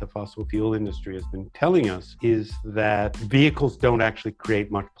lies that the fossil fuel industry has been telling us is that vehicles don't actually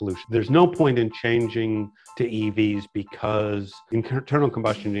create much pollution. There's no point in changing to EVs because internal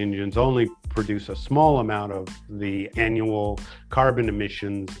combustion engines only produce a small amount of the annual carbon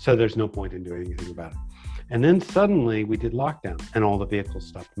emissions, so there's no point in doing anything about it. And then suddenly we did lockdown and all the vehicles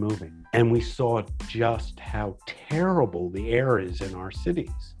stopped moving. And we saw just how terrible the air is in our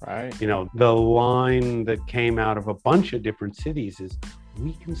cities. Right. The line that came out of a bunch of different cities is,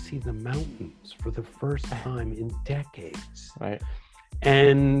 we can see the mountains for the first time in decades. Right.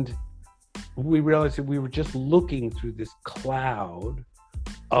 And we realized that we were just looking through this cloud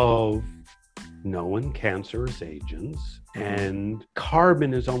of known cancerous agents, and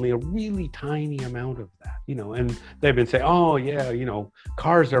carbon is only a really tiny amount of that, and they've been saying, oh yeah,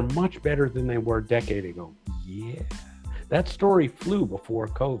 cars are much better than they were a decade ago. Yeah, that story flew before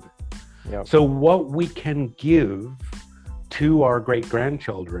COVID. Yep. So what we can give to our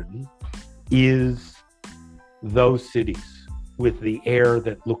great-grandchildren is those cities with the air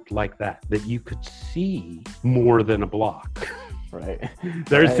that looked like that you could see more than a block. Right.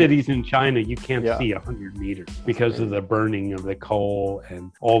 There are cities in China you can't see 100 meters because of the burning of the coal and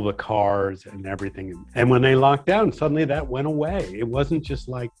all the cars and everything. And when they locked down, suddenly that went away. It wasn't just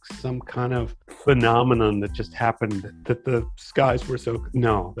like some kind of phenomenon that just happened that the skies were so...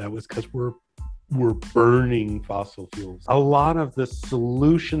 No, that was because we're burning fossil fuels. A lot of the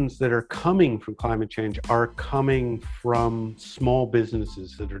solutions that are coming from climate change are coming from small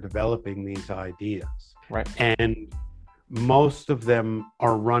businesses that are developing these ideas. Right. And most of them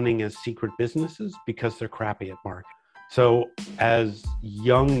are running as secret businesses because they're crappy at marketing. So as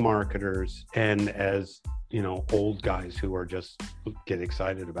young marketers and as, old guys who are just get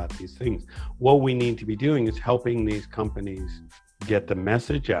excited about these things, what we need to be doing is helping these companies get the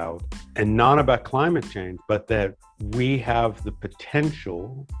message out, and not about climate change, but that we have the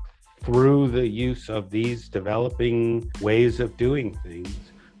potential through the use of these developing ways of doing things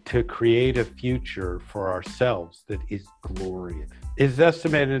to create a future for ourselves that is glorious. It's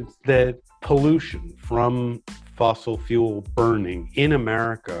estimated that pollution from fossil fuel burning in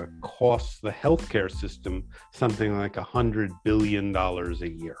America costs the healthcare system something like $100 billion a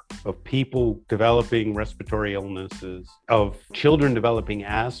year, of people developing respiratory illnesses, of children developing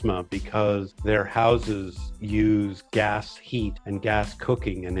asthma because their houses use gas heat and gas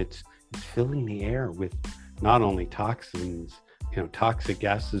cooking, and it's filling the air with not only toxins, toxic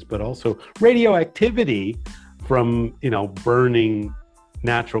gases, but also radioactivity from, burning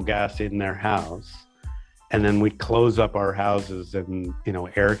natural gas in their house. And then we close up our houses and,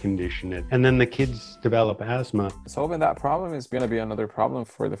 air condition it. And then the kids develop asthma. Solving that problem is going to be another problem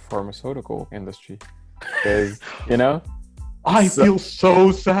for the pharmaceutical industry. Because, I feel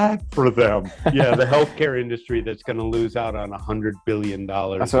so sad for them. Yeah, the healthcare industry that's going to lose out on $100 billion.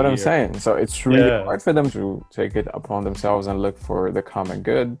 That's what I'm saying. So it's really hard for them to take it upon themselves and look for the common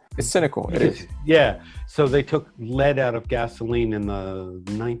good. It's cynical. It is. Yeah. So they took lead out of gasoline in the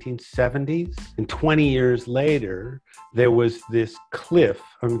 1970s. And 20 years later, there was this cliff.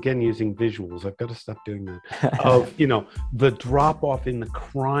 I'm again using visuals. I've got to stop doing that. Of, the drop off in the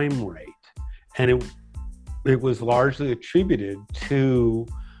crime rate. And it was largely attributed to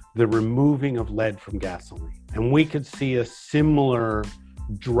the removing of lead from gasoline. And we could see a similar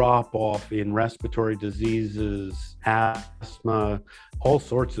drop off in respiratory diseases, asthma, all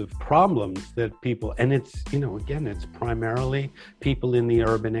sorts of problems that people, and it's, again, it's primarily people in the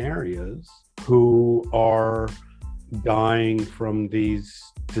urban areas who are dying from these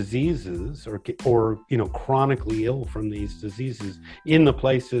diseases or chronically ill from these diseases in the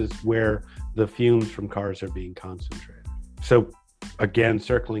places where the fumes from cars are being concentrated. So again,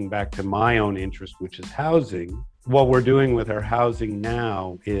 circling back to my own interest, which is housing, what we're doing with our housing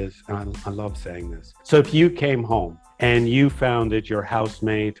now is, and I love saying this, so if you came home and you found that your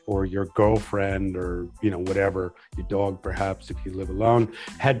housemate or your girlfriend or whatever, your dog perhaps if you live alone,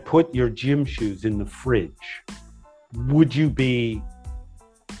 had put your gym shoes in the fridge, would you be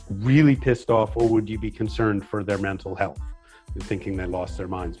really pissed off, or would you be concerned for their mental health? You're thinking they lost their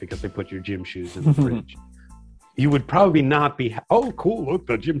minds because they put your gym shoes in the fridge. You would probably not be, oh, cool, look,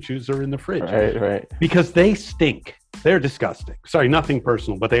 the gym shoes are in the fridge. Right. Because they stink. They're disgusting. Sorry, nothing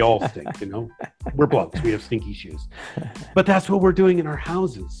personal, but they all stink, We're blokes. We have stinky shoes. But that's what we're doing in our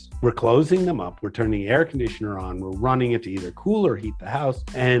houses. We're closing them up. We're turning the air conditioner on. We're running it to either cool or heat the house.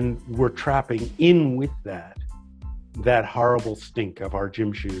 And we're trapping in with that horrible stink of our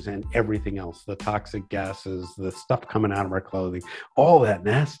gym shoes and everything else, the toxic gases, the stuff coming out of our clothing, all that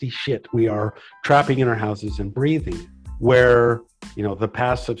nasty shit we are trapping in our houses and breathing it. Where, the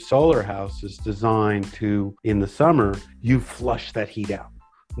passive solar house is designed to, in the summer, you flush that heat out.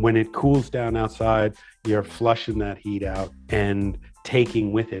 When it cools down outside, you're flushing that heat out and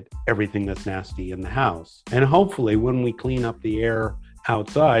taking with it everything that's nasty in the house. And hopefully when we clean up the air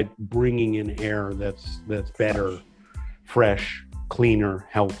outside, bringing in air that's better, fresh, cleaner,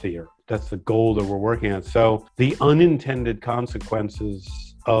 healthier. That's the goal that we're working on. So the unintended consequences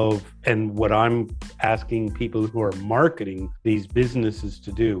of, and what I'm asking people who are marketing these businesses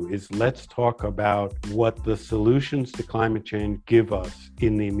to do is, let's talk about what the solutions to climate change give us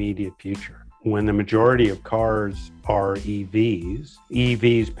in the immediate future. When the majority of cars are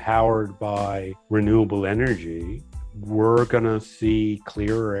EVs powered by renewable energy, we're going to see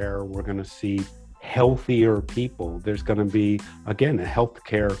clearer air. We're going to see healthier people. There's going to be, again, a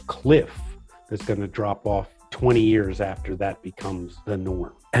healthcare cliff that's going to drop off 20 years after that becomes the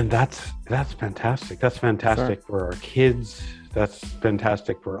norm. And that's fantastic. That's fantastic for our kids. That's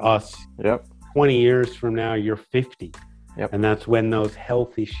fantastic for us. Yep. 20 years from now, you're 50. Yep. And that's when those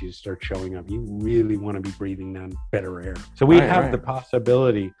health issues start showing up. You really want to be breathing down better air. So we have the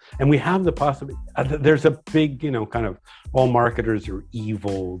possibility, and we have the possibility. There's a big, kind of, all marketers are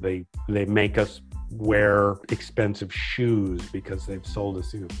evil. They make us wear expensive shoes because they've sold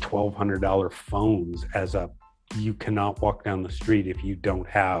us, $1,200 phones as you cannot walk down the street if you don't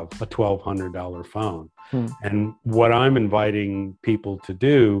have a $1,200 phone. And what I'm inviting people to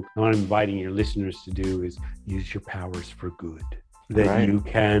do, what I'm inviting your listeners to do, is use your powers for good. That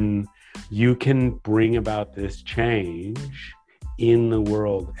you can bring about this change in the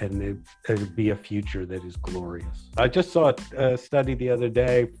world, and it'll be a future that is glorious. I just saw a study the other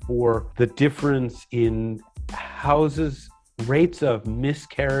day for the difference in houses, rates of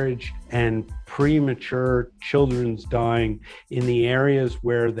miscarriage and premature children's dying in the areas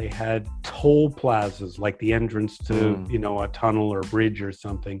where they had toll plazas, like the entrance to, a tunnel or bridge or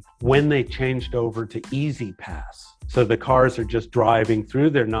something, when they changed over to Easy Pass. So the cars are just driving through,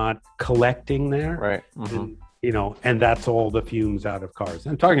 they're not collecting there. Right. Mm-hmm. And that's all the fumes out of cars.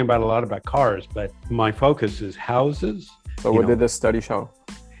 I'm talking about a lot about cars, but my focus is houses. So what did this study show?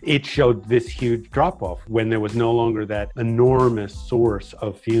 it showed this huge drop off when there was no longer that enormous source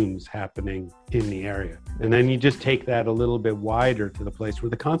of fumes happening in the area. And then you just take that a little bit wider to the place where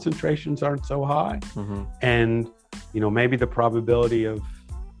the concentrations aren't so high. And, maybe the probability of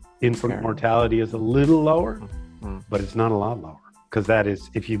infant mortality is a little lower, but it's not a lot lower. Because that is,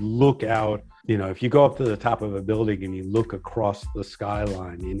 if you look out, if you go up to the top of a building and you look across the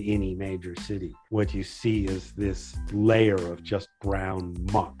skyline in any major city, what you see is this layer of just brown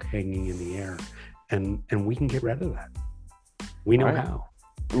muck hanging in the air. And we can get rid of that. We know how.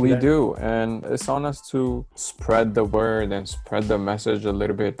 We do. And it's on us to spread the word and spread the message a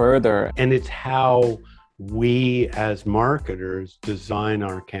little bit further. And it's how we as marketers design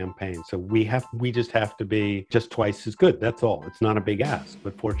our campaign. So we just have to be just twice as good. That's all. It's not a big ask,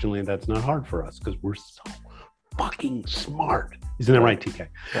 but fortunately that's not hard for us because we're so fucking smart. Isn't that right, TK?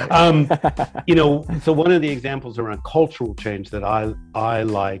 Right. So one of the examples around cultural change that I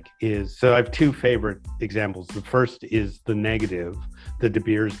like is, so I have two favorite examples. The first is the negative, the De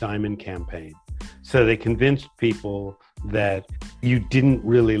Beers Diamond campaign. So they convinced people that you didn't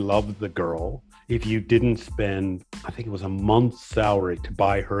really love the girl if you didn't spend, I think it was a month's salary to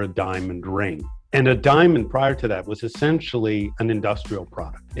buy her a diamond ring. And a diamond prior to that was essentially an industrial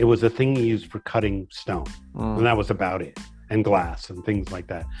product. It was a thing you used for cutting stone. And that was about it. And glass and things like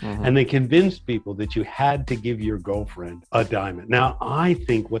that. And they convinced people that you had to give your girlfriend a diamond. Now, I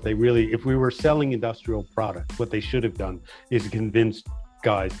think if we were selling industrial products, what they should have done is convince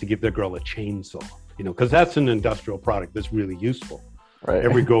guys to give their girl a chainsaw, because that's an industrial product that's really useful. Right.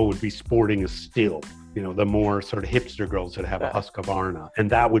 Every girl would be sporting a Stihl. The more sort of hipster girls would have a Husqvarna. And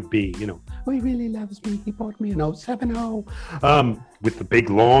that would be, oh, he really loves me. He bought me an 070 with the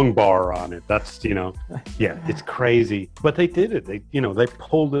big long bar on it. That's, it's crazy. But they did it. They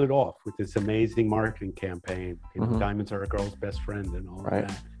pulled it off with this amazing marketing campaign. Diamonds are a girl's best friend and all of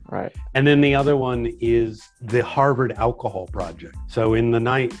that. Right. And then the other one is the Harvard Alcohol Project. So in the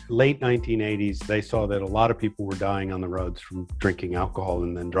late 1980s, they saw that a lot of people were dying on the roads from drinking alcohol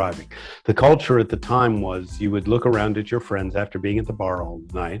and then driving. The culture at the time was you would look around at your friends after being at the bar all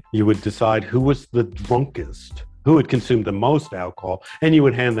night. You would decide who was the drunkest, who had consumed the most alcohol, and you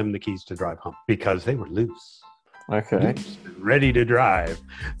would hand them the keys to drive home because they were loose. Okay. Ready to drive.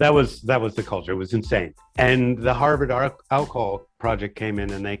 That was the culture. It was insane. And the Harvard Alcohol Project came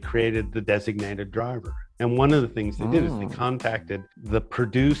in and they created the designated driver. And one of the things they did is they contacted the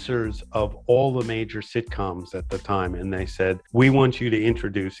producers of all the major sitcoms at the time. And they said, we want you to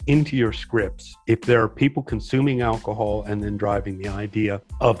introduce into your scripts, if there are people consuming alcohol and then driving, the idea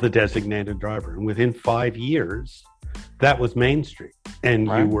of the designated driver. And within 5 years, that was mainstream. And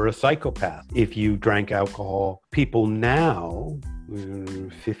you were a psychopath if you drank alcohol. People now,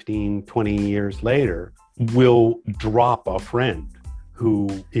 15, 20 years later, will drop a friend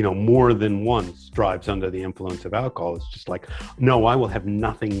who, more than once drives under the influence of alcohol. It's just like, no, I will have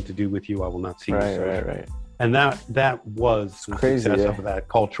nothing to do with you. I will not see you. Right. And that was the success of that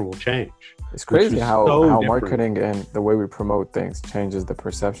cultural change. It's crazy how marketing and the way we promote things changes the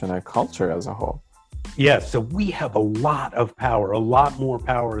perception and culture as a whole. Yes, so we have a lot of power, a lot more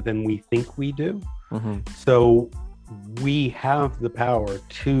power than we think we do. So we have the power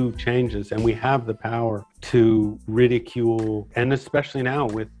to change this, and we have the power to ridicule, and especially now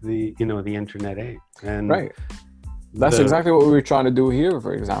with the internet age. And that's exactly what we were trying to do here,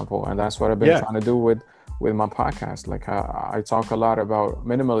 for example, and that's what I've been trying to do with my podcast. Like I talk a lot about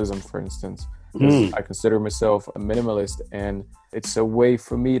minimalism, for instance. I consider myself a minimalist, and it's a way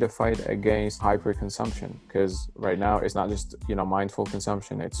for me to fight against hyper-consumption, because right now it's not just, mindful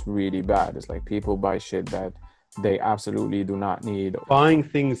consumption. It's really bad. It's like people buy shit that they absolutely do not need. Buying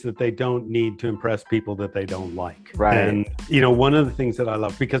things that they don't need to impress people that they don't like. Right. And, one of the things that I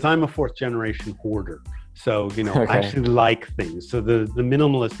love, because I'm a fourth generation hoarder. So, I actually like things. So the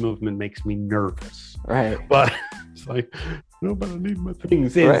minimalist movement makes me nervous. Right. But it's like, nobody needs my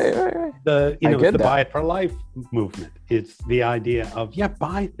things. Right. The buy it for life movement. It's the idea of,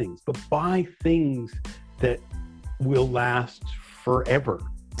 buy things, but buy things that will last forever.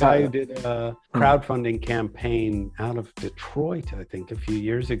 I did a crowdfunding campaign out of Detroit, I think, a few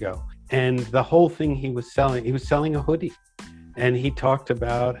years ago. And the whole thing he was selling a hoodie. And he talked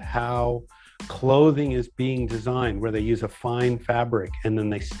about how clothing is being designed where they use a fine fabric and then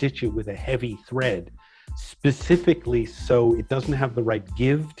they stitch it with a heavy thread, specifically so it doesn't have the right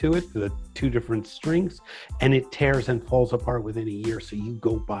give to it, the two different strings, and it tears and falls apart within a year. So you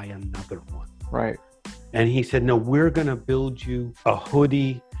go buy another one. Right. And he said, no, we're going to build you a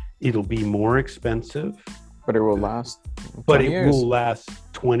hoodie. It'll be more expensive, But it will last but 20 it years. will last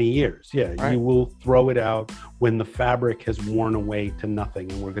 20 years. Yeah, Right. you will throw it out when the fabric has worn away to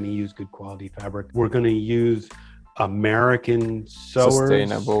nothing, and we're going to use good quality fabric. We're going to use American sewers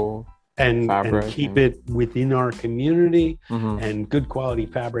Sustainable and fabric keep and- it within our community Mhm. and good quality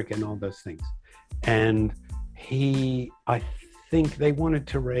fabric and all those things. And I think they wanted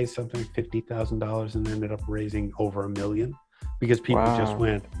to raise something like $50,000 and ended up raising over $1 million because people just Wow.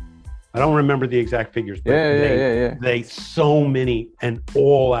 went. I don't remember the exact figures, but Yeah. they so many and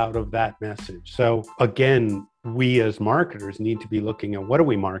all out of that message. So again, we as marketers need to be looking at what are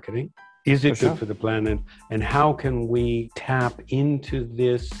we marketing? Is it For good sure. for the planet? And how can we tap into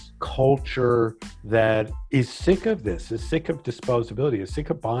this culture that is sick of this, is sick of disposability, is sick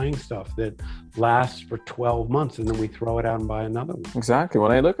of buying stuff that lasts for 12 months and then we throw it out and buy another one? Exactly.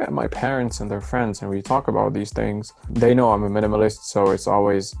 When I look at my parents and their friends and we talk about these things, they know I'm a minimalist, so it's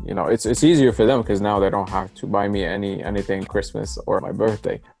always, it's easier for them because now they don't have to buy me anything Christmas or my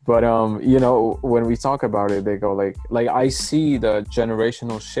birthday. But when we talk about it, they go like I see the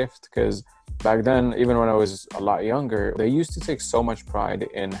generational shift because back then, even when I was a lot younger, they used to take so much pride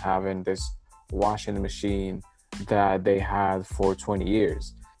in having this washing machine that they had for 20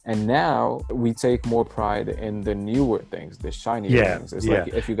 years. And now we take more pride in the newer things, the shinier things. It's like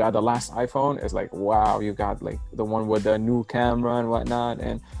if you got the last iPhone, it's like, wow, you got like the one with the new camera and whatnot.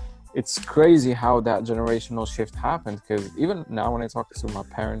 And it's crazy how that generational shift happened, because even now when I talk to my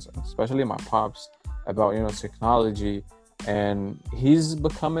parents, especially my pops, about technology, and he's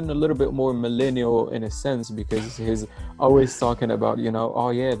becoming a little bit more millennial in a sense because he's always talking about oh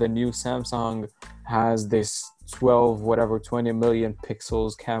yeah, the new Samsung has this 20 million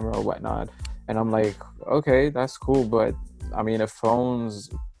pixels camera or whatnot, and I'm like, okay, that's cool, but I mean, a phone's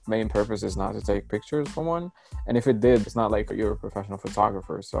main purpose is not to take pictures for one, and if it did, it's not like you're a professional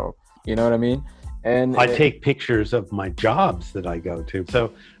photographer, so you know what I mean. And I take pictures of my jobs that I go to.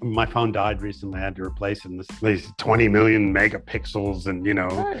 So my phone died recently. I had to replace it. And this 20 million megapixels, and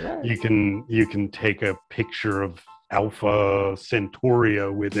right. you can take a picture of Alpha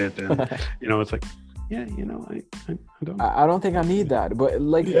Centauria with it, and it's like, yeah, I don't think I need that, but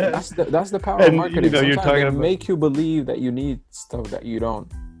like that's the power And, of marketing. you're Sometimes talking they about- make you believe that you need stuff that you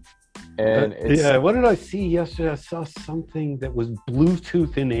don't. And what did I see yesterday? I saw something that was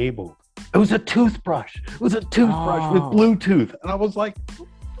Bluetooth enabled. It was a toothbrush. It was a toothbrush with Bluetooth. And I was like,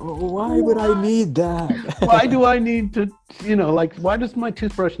 why would I need that? why do I need to, why does my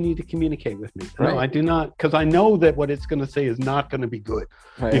toothbrush need to communicate with me? Right. No, I do not, because I know that what it's going to say is not going to be good.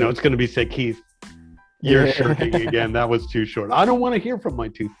 Right. It's going to be, say, Keith, you're shirking again. That was too short. I don't want to hear from my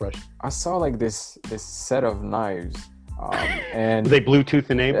toothbrush. I saw like this set of knives, and Are they Bluetooth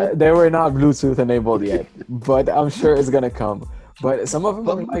enabled? they were not Bluetooth enabled yet, but I'm sure it's gonna come. But some of them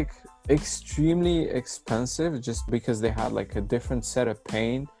are like extremely expensive just because they had like a different set of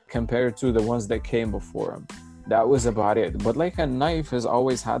paint compared to the ones that came before them. That was about it. But like a knife has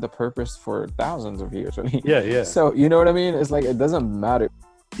always had a purpose for thousands of years. I mean, Yeah. So you know what I mean? It's like it doesn't matter.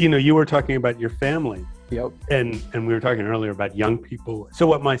 You were talking about your family. Yep. And we were talking earlier about young people. So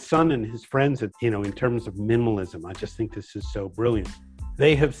what my son and his friends have, in terms of minimalism, I just think this is so brilliant.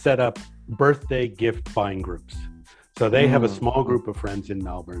 They have set up birthday gift buying groups. So they have a small group of friends in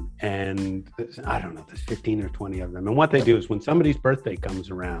Melbourne, and I don't know, there's 15 or 20 of them. And what they do is when somebody's birthday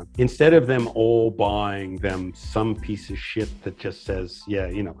comes around, instead of them all buying them some piece of shit that just says,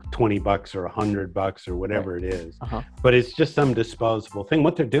 $20 or $100 or whatever it is, but it's just some disposable thing.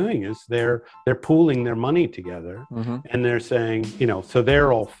 What they're doing is they're pooling their money together, and they're saying, so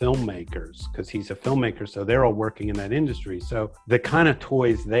they're all filmmakers because he's a filmmaker. So they're all working in that industry. So the kind of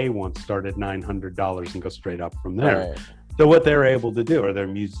toys they want start at $900 and go straight up from there. Right. So what they're able to do, are they're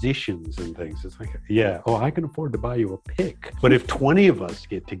musicians and things. It's like, I can afford to buy you a pick. But if 20 of us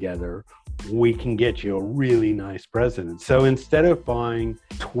get together, we can get you a really nice present. So instead of buying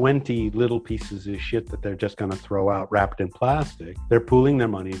 20 little pieces of shit that they're just going to throw out wrapped in plastic, they're pooling their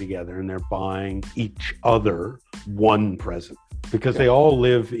money together and they're buying each other one present. Because they all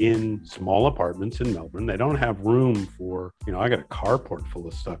live in small apartments in Melbourne. They don't have room for, I got a carport full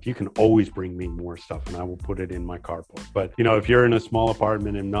of stuff. You can always bring me more stuff and I will put it in my carport. But, if you're in a small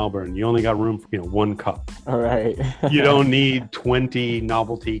apartment in Melbourne, you only got room for, one cup. All right. You don't need 20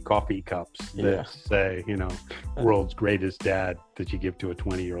 novelty coffee cups that say, world's greatest dad that you give to a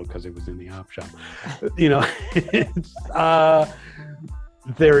 20-year-old because it was in the op shop.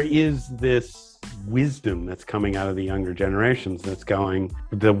 There is this wisdom that's coming out of the younger generations that's going,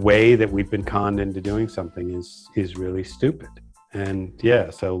 the way that we've been conned into doing something is really stupid. And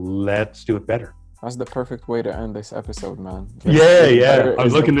so let's do it better. That's the perfect way to end this episode, man. Yeah. I was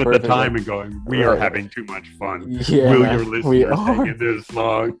Is the looking at the perfect time way. and going, we are Right. having too much fun. Yeah, Will your man. We listeners hang are. in this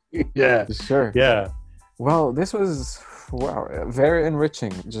long? Yeah. Sure. Yeah. Well, this was wow, very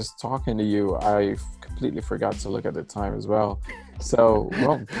enriching. Just talking to you, I completely forgot to look at the time as well. So,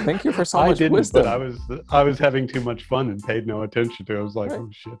 well, thank you for so I much didn't, wisdom. but I was having too much fun and paid no attention to it. I was like, Right. oh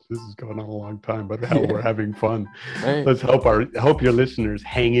shit, this is going on a long time, but hell, Yeah. we're having fun. Right. Let's hope your listeners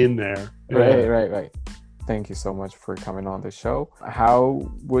hang in there. Right. Thank you so much for coming on the show. How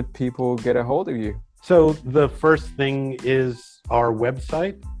would people get a hold of you? So the first thing is our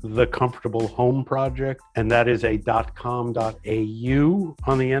website, The Comfortable Home Project, and that is a .com.au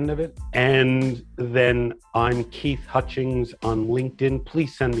on the end of it. And then I'm Keith Hutchings on LinkedIn.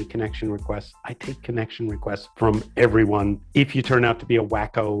 Please send me connection requests. I take connection requests from everyone. If you turn out to be a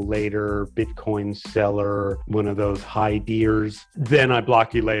wacko later, Bitcoin seller, one of those high deers, then I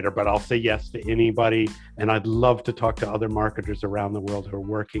block you later, but I'll say yes to anybody. And I'd love to talk to other marketers around the world who are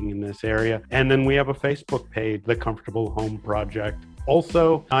working in this area. And then we have a Facebook page, The Comfortable Home Project.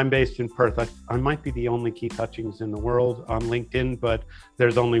 Also, I'm based in Perth. I might be the only Keith Hutchings in the world on LinkedIn, but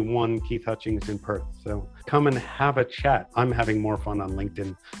there's only one Keith Hutchings in Perth. So come and have a chat. I'm having more fun on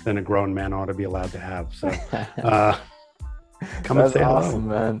LinkedIn than a grown man ought to be allowed to have. So come and say awesome,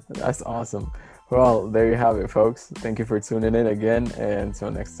 hello. man. That's awesome. Well, there you have it, folks. Thank you for tuning in again, and until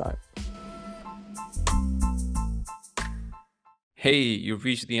next time. Hey, you've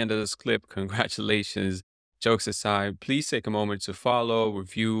reached the end of this clip. Congratulations. Jokes aside, please take a moment to follow,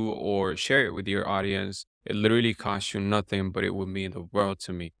 review, or share it with your audience. It literally costs you nothing, but it would mean the world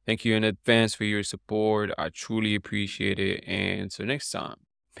to me. Thank you in advance for your support. I truly appreciate it. And until next time,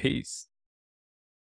 peace.